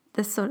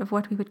this sort of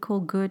what we would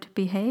call good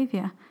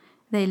behavior.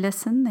 They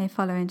listen, they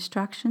follow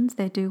instructions,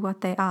 they do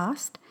what they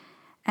asked,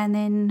 and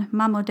then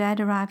mum or dad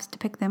arrives to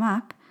pick them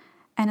up.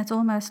 And it's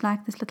almost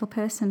like this little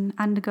person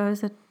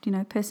undergoes a,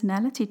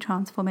 personality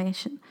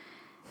transformation.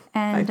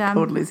 And I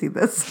totally see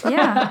this.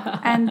 Yeah.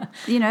 And,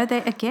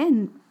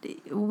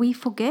 we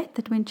forget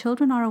that when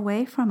children are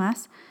away from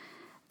us,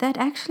 that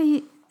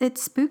actually it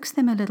spooks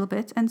them a little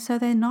bit. And so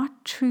they're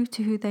not true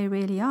to who they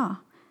really are.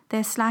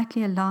 They're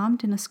slightly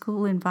alarmed in a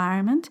school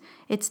environment.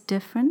 It's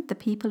different. The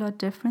people are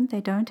different.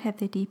 They don't have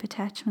their deep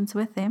attachments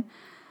with them.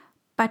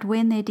 But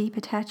when their deep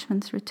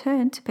attachments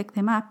return to pick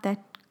them up,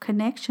 that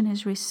connection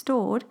is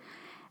restored.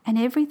 And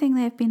everything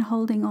they've been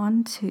holding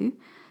on to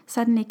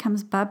suddenly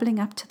comes bubbling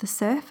up to the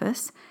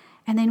surface.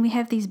 And then we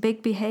have these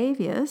big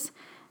behaviors.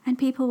 And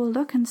people will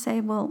look and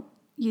say, well,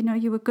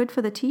 you were good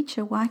for the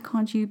teacher. Why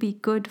can't you be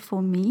good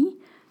for me?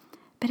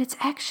 But it's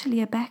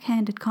actually a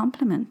backhanded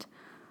compliment.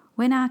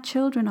 When our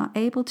children are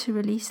able to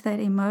release that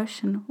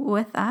emotion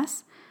with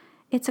us,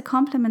 it's a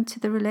compliment to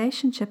the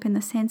relationship in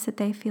the sense that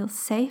they feel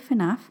safe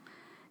enough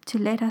to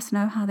let us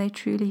know how they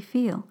truly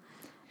feel.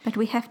 But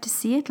we have to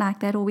see it like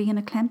that, or we're going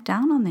to clamp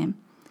down on them.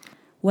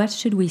 What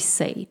should we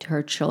say to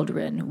our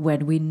children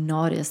when we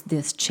notice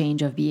this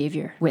change of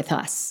behavior with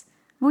us?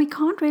 We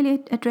can't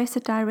really address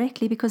it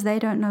directly because they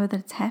don't know that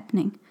it's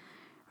happening.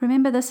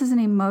 Remember, this is an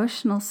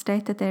emotional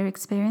state that they're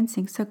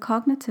experiencing, so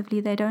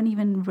cognitively they don't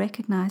even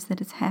recognize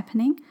that it's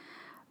happening.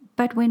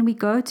 But when we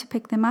go to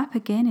pick them up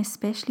again,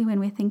 especially when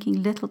we're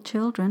thinking little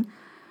children,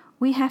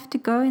 we have to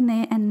go in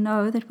there and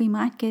know that we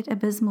might get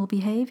abysmal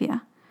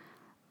behavior.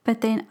 But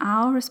then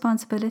our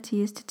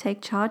responsibility is to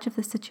take charge of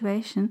the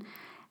situation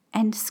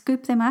and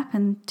scoop them up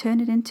and turn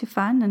it into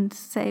fun and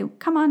say,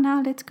 come on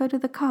now, let's go to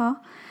the car.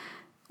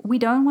 We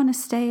don't want to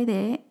stay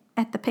there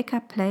at the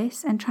pickup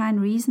place and try and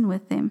reason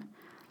with them.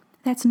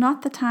 That's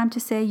not the time to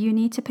say you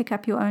need to pick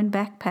up your own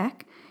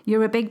backpack.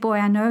 You're a big boy.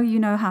 I know you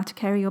know how to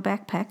carry your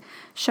backpack.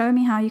 Show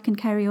me how you can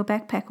carry your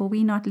backpack, or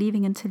we're not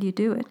leaving until you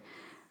do it.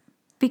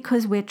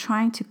 Because we're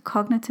trying to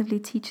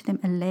cognitively teach them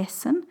a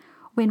lesson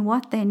when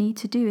what they need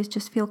to do is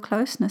just feel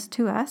closeness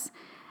to us,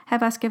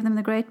 have us give them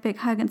the great big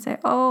hug and say,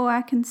 oh,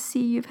 I can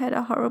see you've had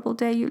a horrible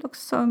day. You look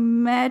so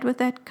mad with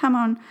that. Come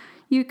on,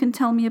 you can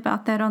tell me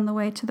about that on the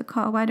way to the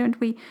car. Why don't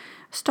we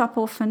stop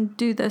off and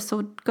do this,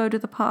 or go to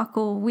the park,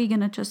 or we're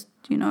going to just,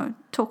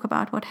 talk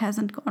about what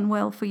hasn't gone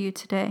well for you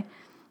today.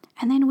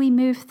 And then we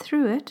move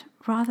through it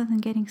rather than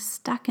getting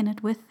stuck in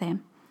it with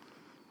them.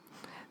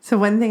 So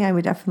one thing I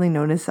would definitely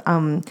notice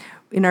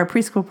in our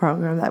preschool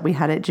program that we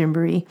had at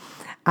Gymboree,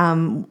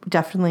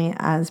 definitely,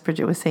 as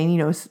Bridgett was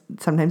saying,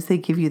 sometimes they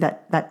give you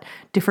that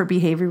different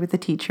behavior with the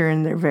teacher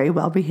and they're very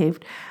well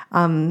behaved.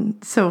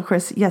 So of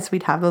course, yes,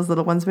 we'd have those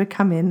little ones would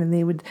come in and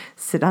they would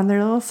sit on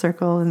their little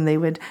circle and they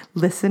would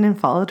listen and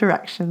follow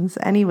directions.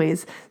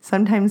 Anyways,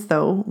 sometimes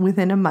though,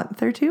 within a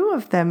month or two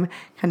of them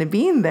kind of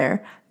being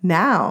there,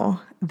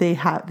 now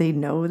they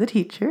know the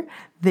teacher,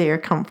 they're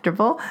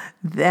comfortable,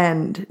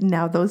 and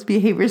now those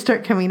behaviors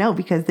start coming out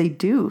because they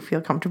do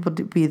feel comfortable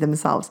to be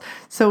themselves.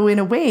 So in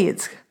a way,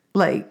 it's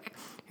like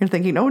you're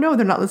thinking, oh no,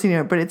 they're not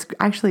listening, but it's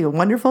actually a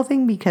wonderful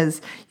thing because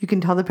you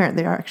can tell the parent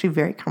they are actually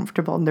very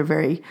comfortable and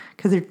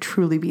because they're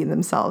truly being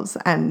themselves.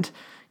 And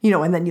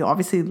and then you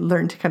obviously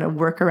learn to kind of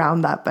work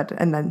around that,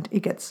 and then it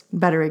gets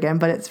better again.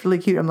 But it's really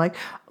cute. I'm like,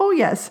 oh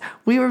yes,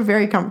 we were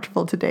very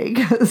comfortable today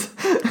because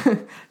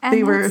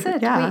they were. That's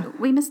it. Yeah.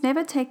 We must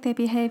never take their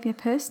behavior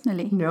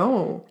personally.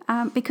 No.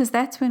 Because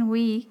that's when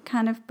we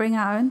kind of bring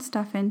our own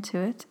stuff into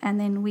it, and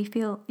then we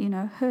feel,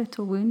 hurt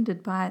or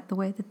wounded by the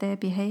way that they're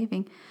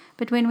behaving.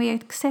 But when we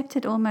accept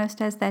it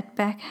almost as that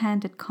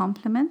backhanded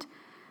compliment,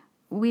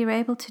 we're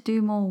able to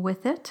do more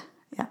with it.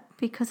 Yeah.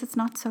 Because it's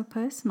not so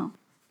personal.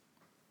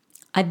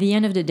 At the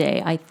end of the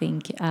day, I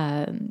think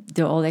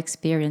the whole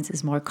experience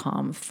is more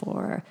calm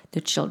for the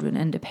children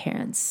and the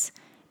parents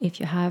if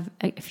you have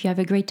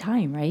a great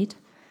time, right?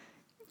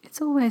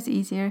 It's always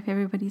easier if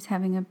everybody's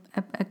having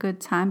a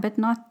good time, but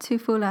not to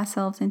fool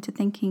ourselves into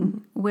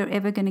thinking we're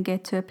ever going to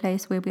get to a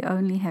place where we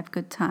only have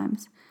good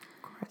times.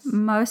 Of course.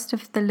 Most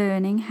of the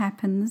learning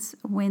happens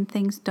when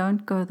things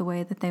don't go the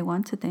way that they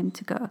wanted them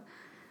to go.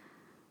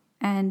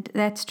 And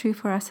that's true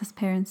for us as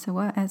parents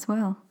as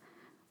well.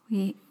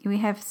 We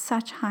have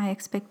such high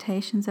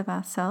expectations of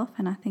ourselves,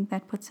 and I think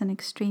that puts an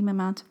extreme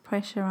amount of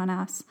pressure on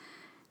us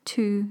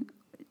to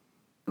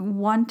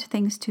want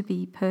things to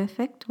be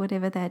perfect,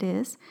 whatever that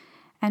is,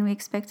 and we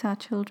expect our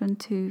children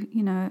to,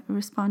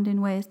 respond in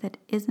ways that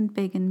isn't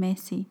big and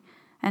messy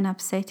and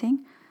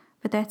upsetting,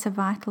 but that's a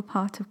vital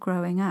part of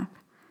growing up.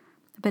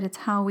 But it's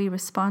how we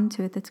respond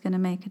to it that's going to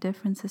make a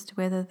difference as to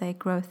whether they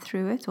grow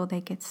through it or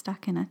they get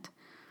stuck in it.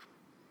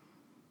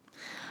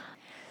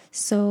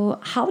 So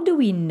how do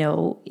we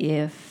know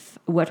if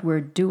what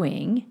we're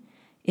doing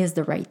is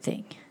the right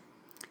thing?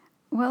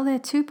 Well, there are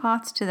two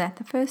parts to that.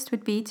 The first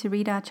would be to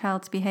read our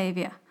child's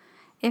behavior.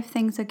 If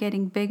things are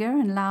getting bigger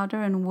and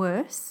louder and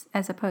worse,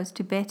 as opposed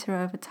to better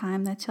over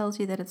time, that tells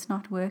you that it's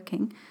not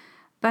working.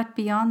 But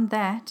beyond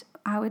that,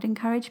 I would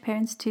encourage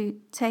parents to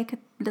take a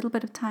little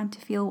bit of time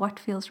to feel what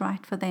feels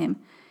right for them.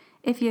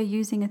 If you're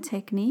using a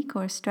technique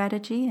or a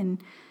strategy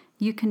and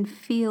you can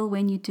feel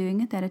when you're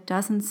doing it that it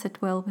doesn't sit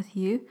well with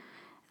you,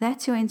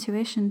 that's your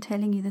intuition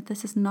telling you that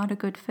this is not a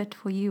good fit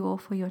for you or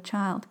for your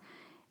child.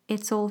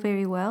 It's all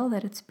very well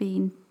that it's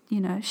been,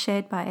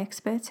 shared by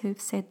experts who've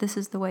said this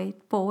is the way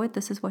forward,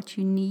 this is what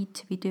you need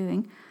to be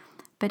doing.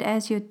 But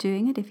as you're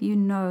doing it, if you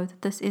know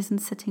that this isn't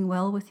sitting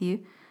well with you,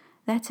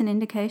 that's an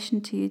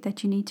indication to you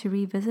that you need to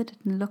revisit it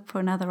and look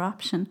for another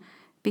option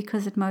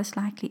because it most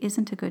likely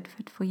isn't a good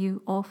fit for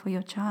you or for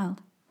your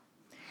child.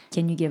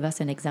 Can you give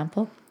us an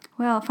example?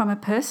 Well, from a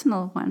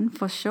personal one,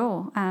 for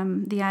sure.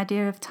 The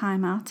idea of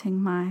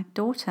time-outing my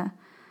daughter,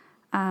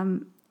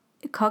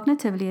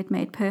 cognitively it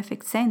made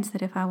perfect sense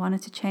that if I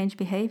wanted to change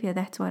behavior,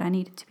 that's what I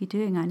needed to be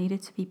doing. I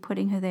needed to be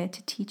putting her there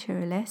to teach her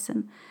a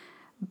lesson.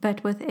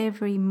 But with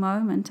every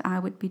moment I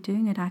would be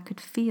doing it, I could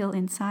feel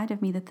inside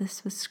of me that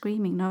this was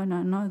screaming,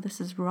 no,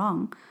 this is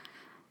wrong.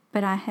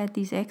 But I had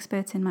these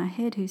experts in my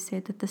head who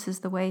said that this is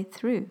the way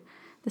through.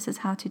 This is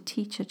how to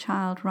teach a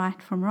child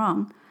right from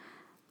wrong.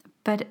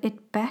 But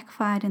it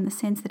backfired in the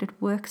sense that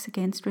it works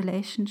against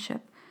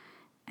relationship.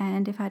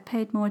 And if I'd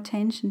paid more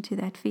attention to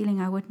that feeling,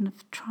 I wouldn't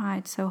have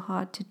tried so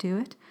hard to do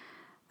it.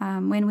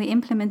 When we're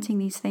implementing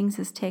these things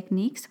as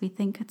techniques, we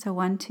think it's a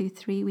 1, 2,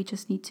 3. We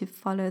just need to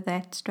follow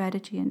that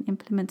strategy and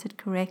implement it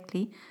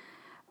correctly.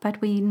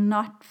 But we're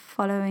not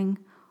following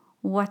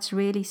what's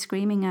really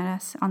screaming at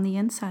us on the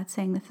inside,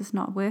 saying this is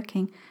not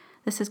working.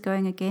 This is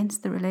going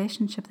against the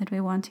relationship that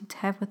we're wanting to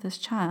have with this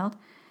child.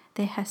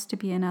 There has to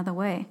be another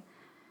way.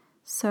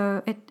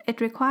 So it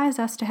requires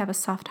us to have a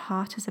soft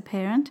heart as a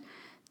parent,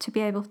 to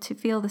be able to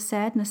feel the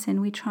sadness in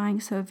we're trying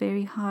so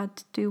very hard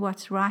to do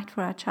what's right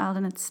for our child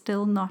and it's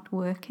still not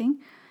working.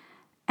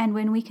 And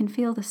when we can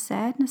feel the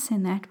sadness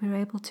in that, we're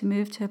able to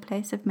move to a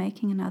place of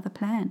making another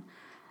plan,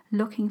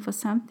 looking for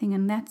something.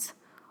 And that's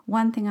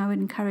one thing I would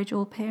encourage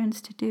all parents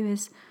to do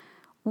is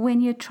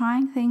when you're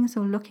trying things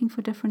or looking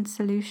for different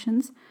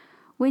solutions,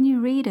 when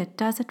you read it,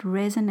 does it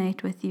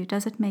resonate with you?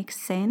 Does it make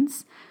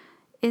sense?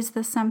 Is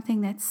there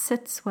something that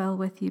sits well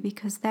with you?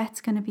 Because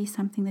that's going to be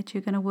something that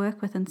you're going to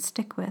work with and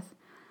stick with.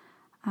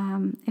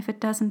 If it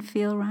doesn't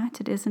feel right,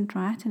 it isn't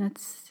right, and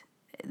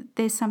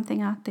there's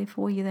something out there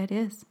for you that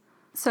is.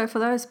 So for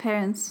those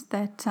parents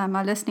that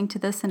are listening to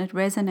this and it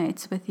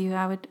resonates with you,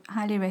 I would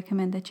highly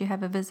recommend that you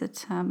have a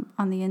visit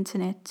on the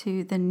internet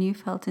to the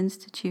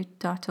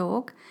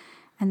newfeldinstitute.org,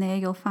 and there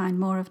you'll find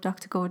more of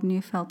Dr. Gordon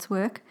Neufeld's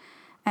work,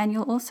 and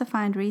you'll also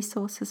find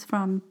resources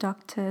from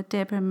Dr.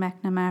 Deborah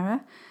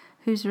McNamara,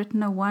 who's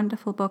written a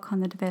wonderful book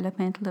on the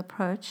developmental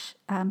approach,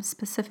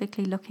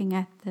 specifically looking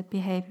at the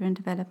behavior and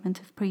development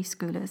of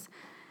preschoolers.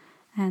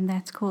 And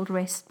that's called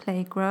Rest,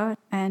 Play, Grow.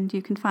 And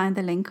you can find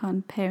the link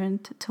on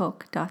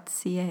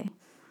parenttalk.ca.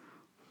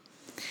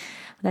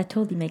 That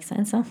totally makes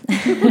sense, huh?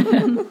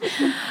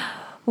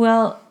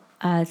 Well,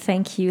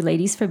 thank you,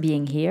 ladies, for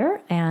being here.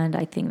 And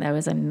I think that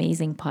was an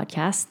amazing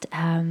podcast.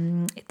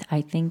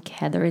 I think,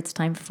 Heather, it's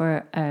time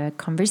for a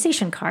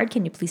conversation card.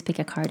 Can you please pick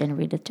a card and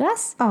read it to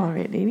us? All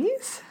right,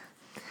 ladies.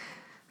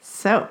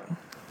 So,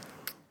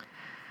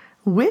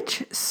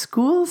 which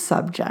school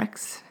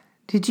subjects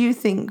did you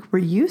think were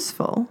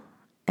useful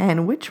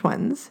and which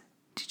ones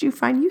did you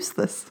find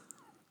useless?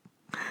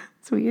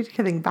 So you're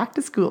getting back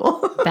to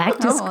school. Back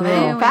to school.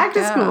 Back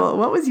to school.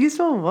 What was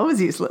useful? What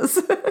was useless?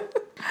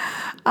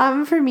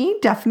 For me,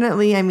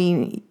 definitely,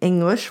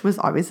 English was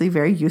obviously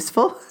very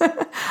useful.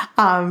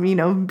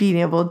 Being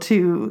able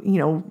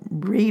to,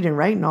 read and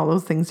write and all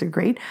those things are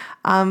great.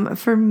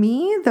 For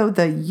me, though,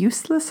 the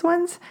useless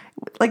ones,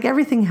 like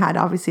everything had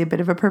obviously a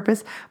bit of a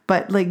purpose,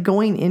 but like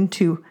going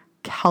into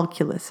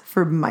calculus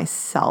for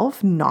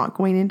myself, not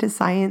going into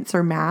science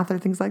or math or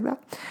things like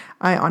that.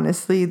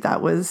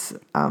 That was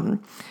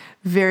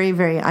very,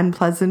 very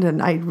unpleasant,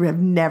 and I have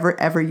never,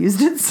 ever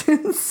used it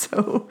since.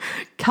 So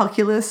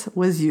calculus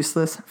was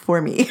useless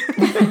for me.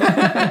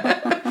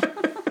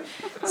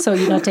 So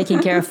you're not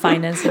taking care of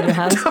finance in your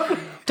house?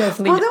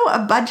 Totally. Although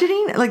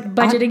budgeting,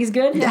 budgeting is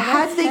good.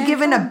 Had they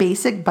given a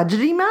basic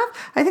budgeting math,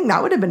 I think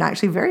that would have been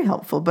actually very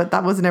helpful, but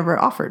that was never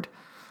offered.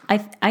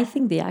 I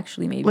think they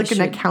actually maybe like should.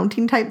 An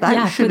accounting type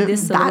that should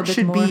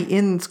be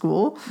in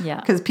school. Yeah,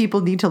 because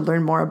people need to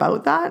learn more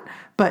about that.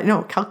 But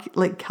no,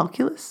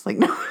 calculus,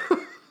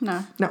 no.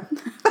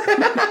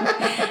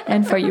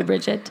 And for you,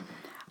 Bridgett?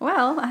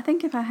 Well, I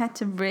think if I had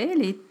to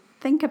really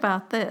think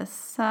about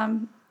this,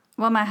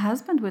 my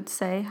husband would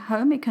say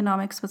home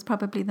economics was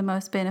probably the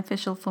most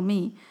beneficial for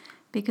me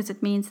because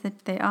it means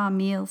that there are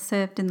meals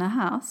served in the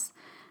house.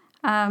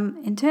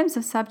 In terms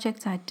of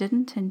subjects I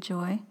didn't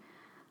enjoy,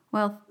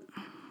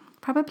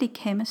 probably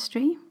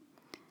chemistry.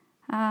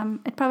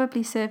 It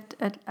probably served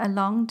a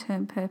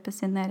long-term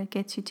purpose in that it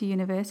gets you to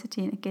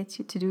university and it gets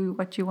you to do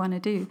what you want to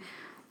do.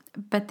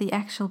 But the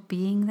actual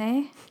being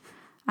there,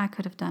 I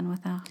could have done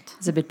without.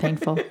 It's a bit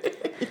painful.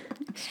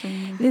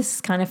 Extremely. This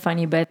is kind of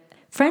funny, but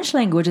French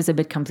language is a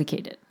bit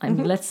complicated.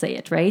 Let's say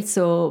it, right?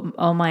 So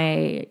all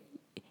my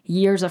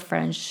years of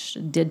French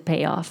did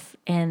pay off.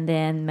 And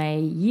then my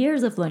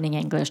years of learning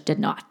English did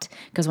not.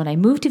 Because when I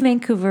moved to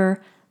Vancouver,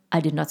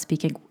 I did not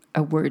speak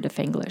a word of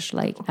English.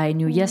 Like I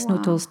knew yes,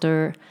 no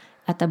toaster,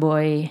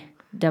 attaboy.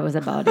 That was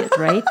about it,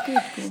 right?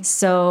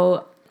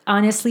 So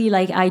honestly,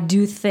 I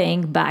do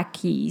think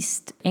back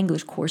east,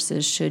 English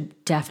courses should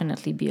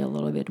definitely be a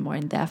little bit more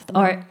in depth.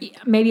 Or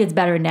maybe it's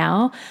better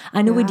now.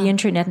 I know with the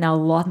internet now, a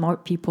lot more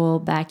people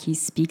back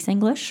east speaks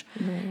English.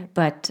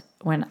 But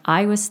when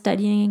I was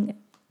studying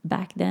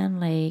back then,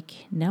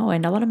 no.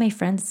 And a lot of my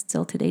friends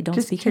still today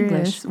don't speak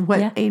English.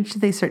 What age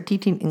did they start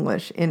teaching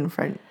English in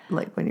French,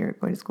 when you're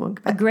going to school in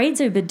Quebec? Grades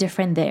are a bit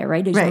different there,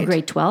 right? There's no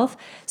grade 12.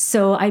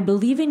 So I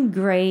believe in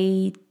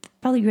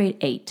probably grade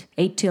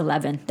 8 to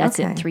 11. That's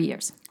it, 3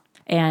 years.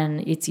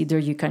 And it's either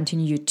you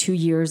continue 2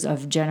 years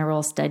of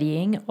general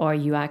studying or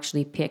you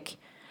actually pick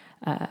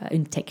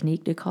in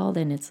technique, they call it.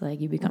 And it's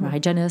you become a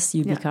hygienist,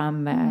 you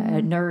become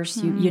a nurse,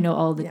 you know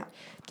all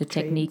the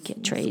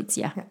technique trades.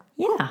 Yeah.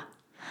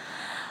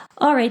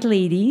 All right,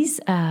 ladies.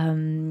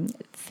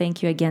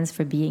 Thank you again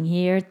for being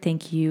here.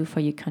 Thank you for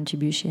your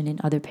contribution in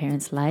other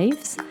parents'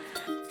 lives.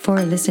 For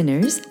our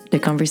listeners, the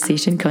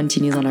conversation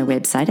continues on our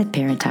website at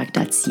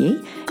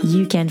parenttalk.ca.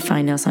 You can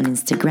find us on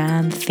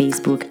Instagram,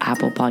 Facebook,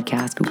 Apple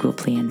Podcasts, Google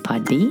Play, and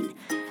Podbean.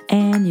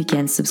 And you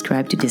can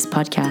subscribe to this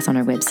podcast on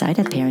our website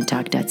at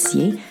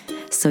parenttalk.ca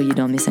so you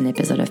don't miss an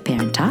episode of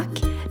Parent Talk.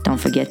 Don't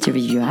forget to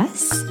review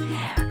us.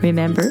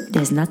 Remember,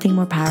 there's nothing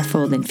more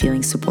powerful than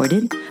feeling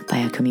supported by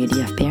a community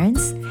of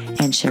parents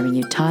and sharing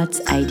your thoughts,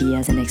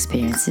 ideas, and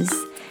experiences.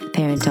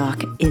 Parent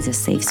Talk is a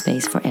safe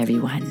space for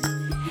everyone.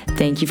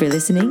 Thank you for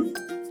listening,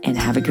 and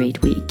have a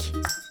great week.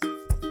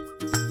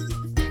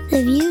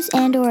 The views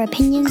and/or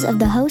opinions of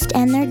the host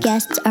and their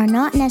guests are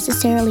not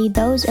necessarily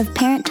those of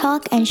Parent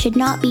Talk and should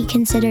not be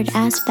considered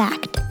as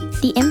fact.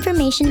 The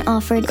information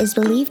offered is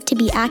believed to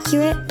be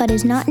accurate but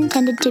is not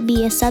intended to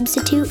be a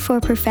substitute for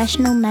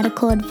professional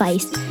medical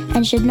advice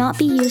and should not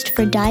be used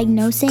for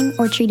diagnosing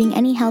or treating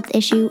any health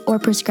issue or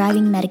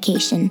prescribing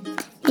medication.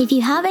 If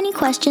you have any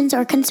questions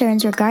or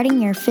concerns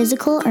regarding your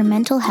physical or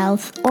mental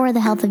health or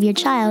the health of your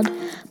child,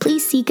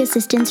 please seek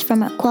assistance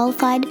from a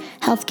qualified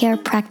healthcare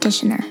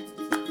practitioner.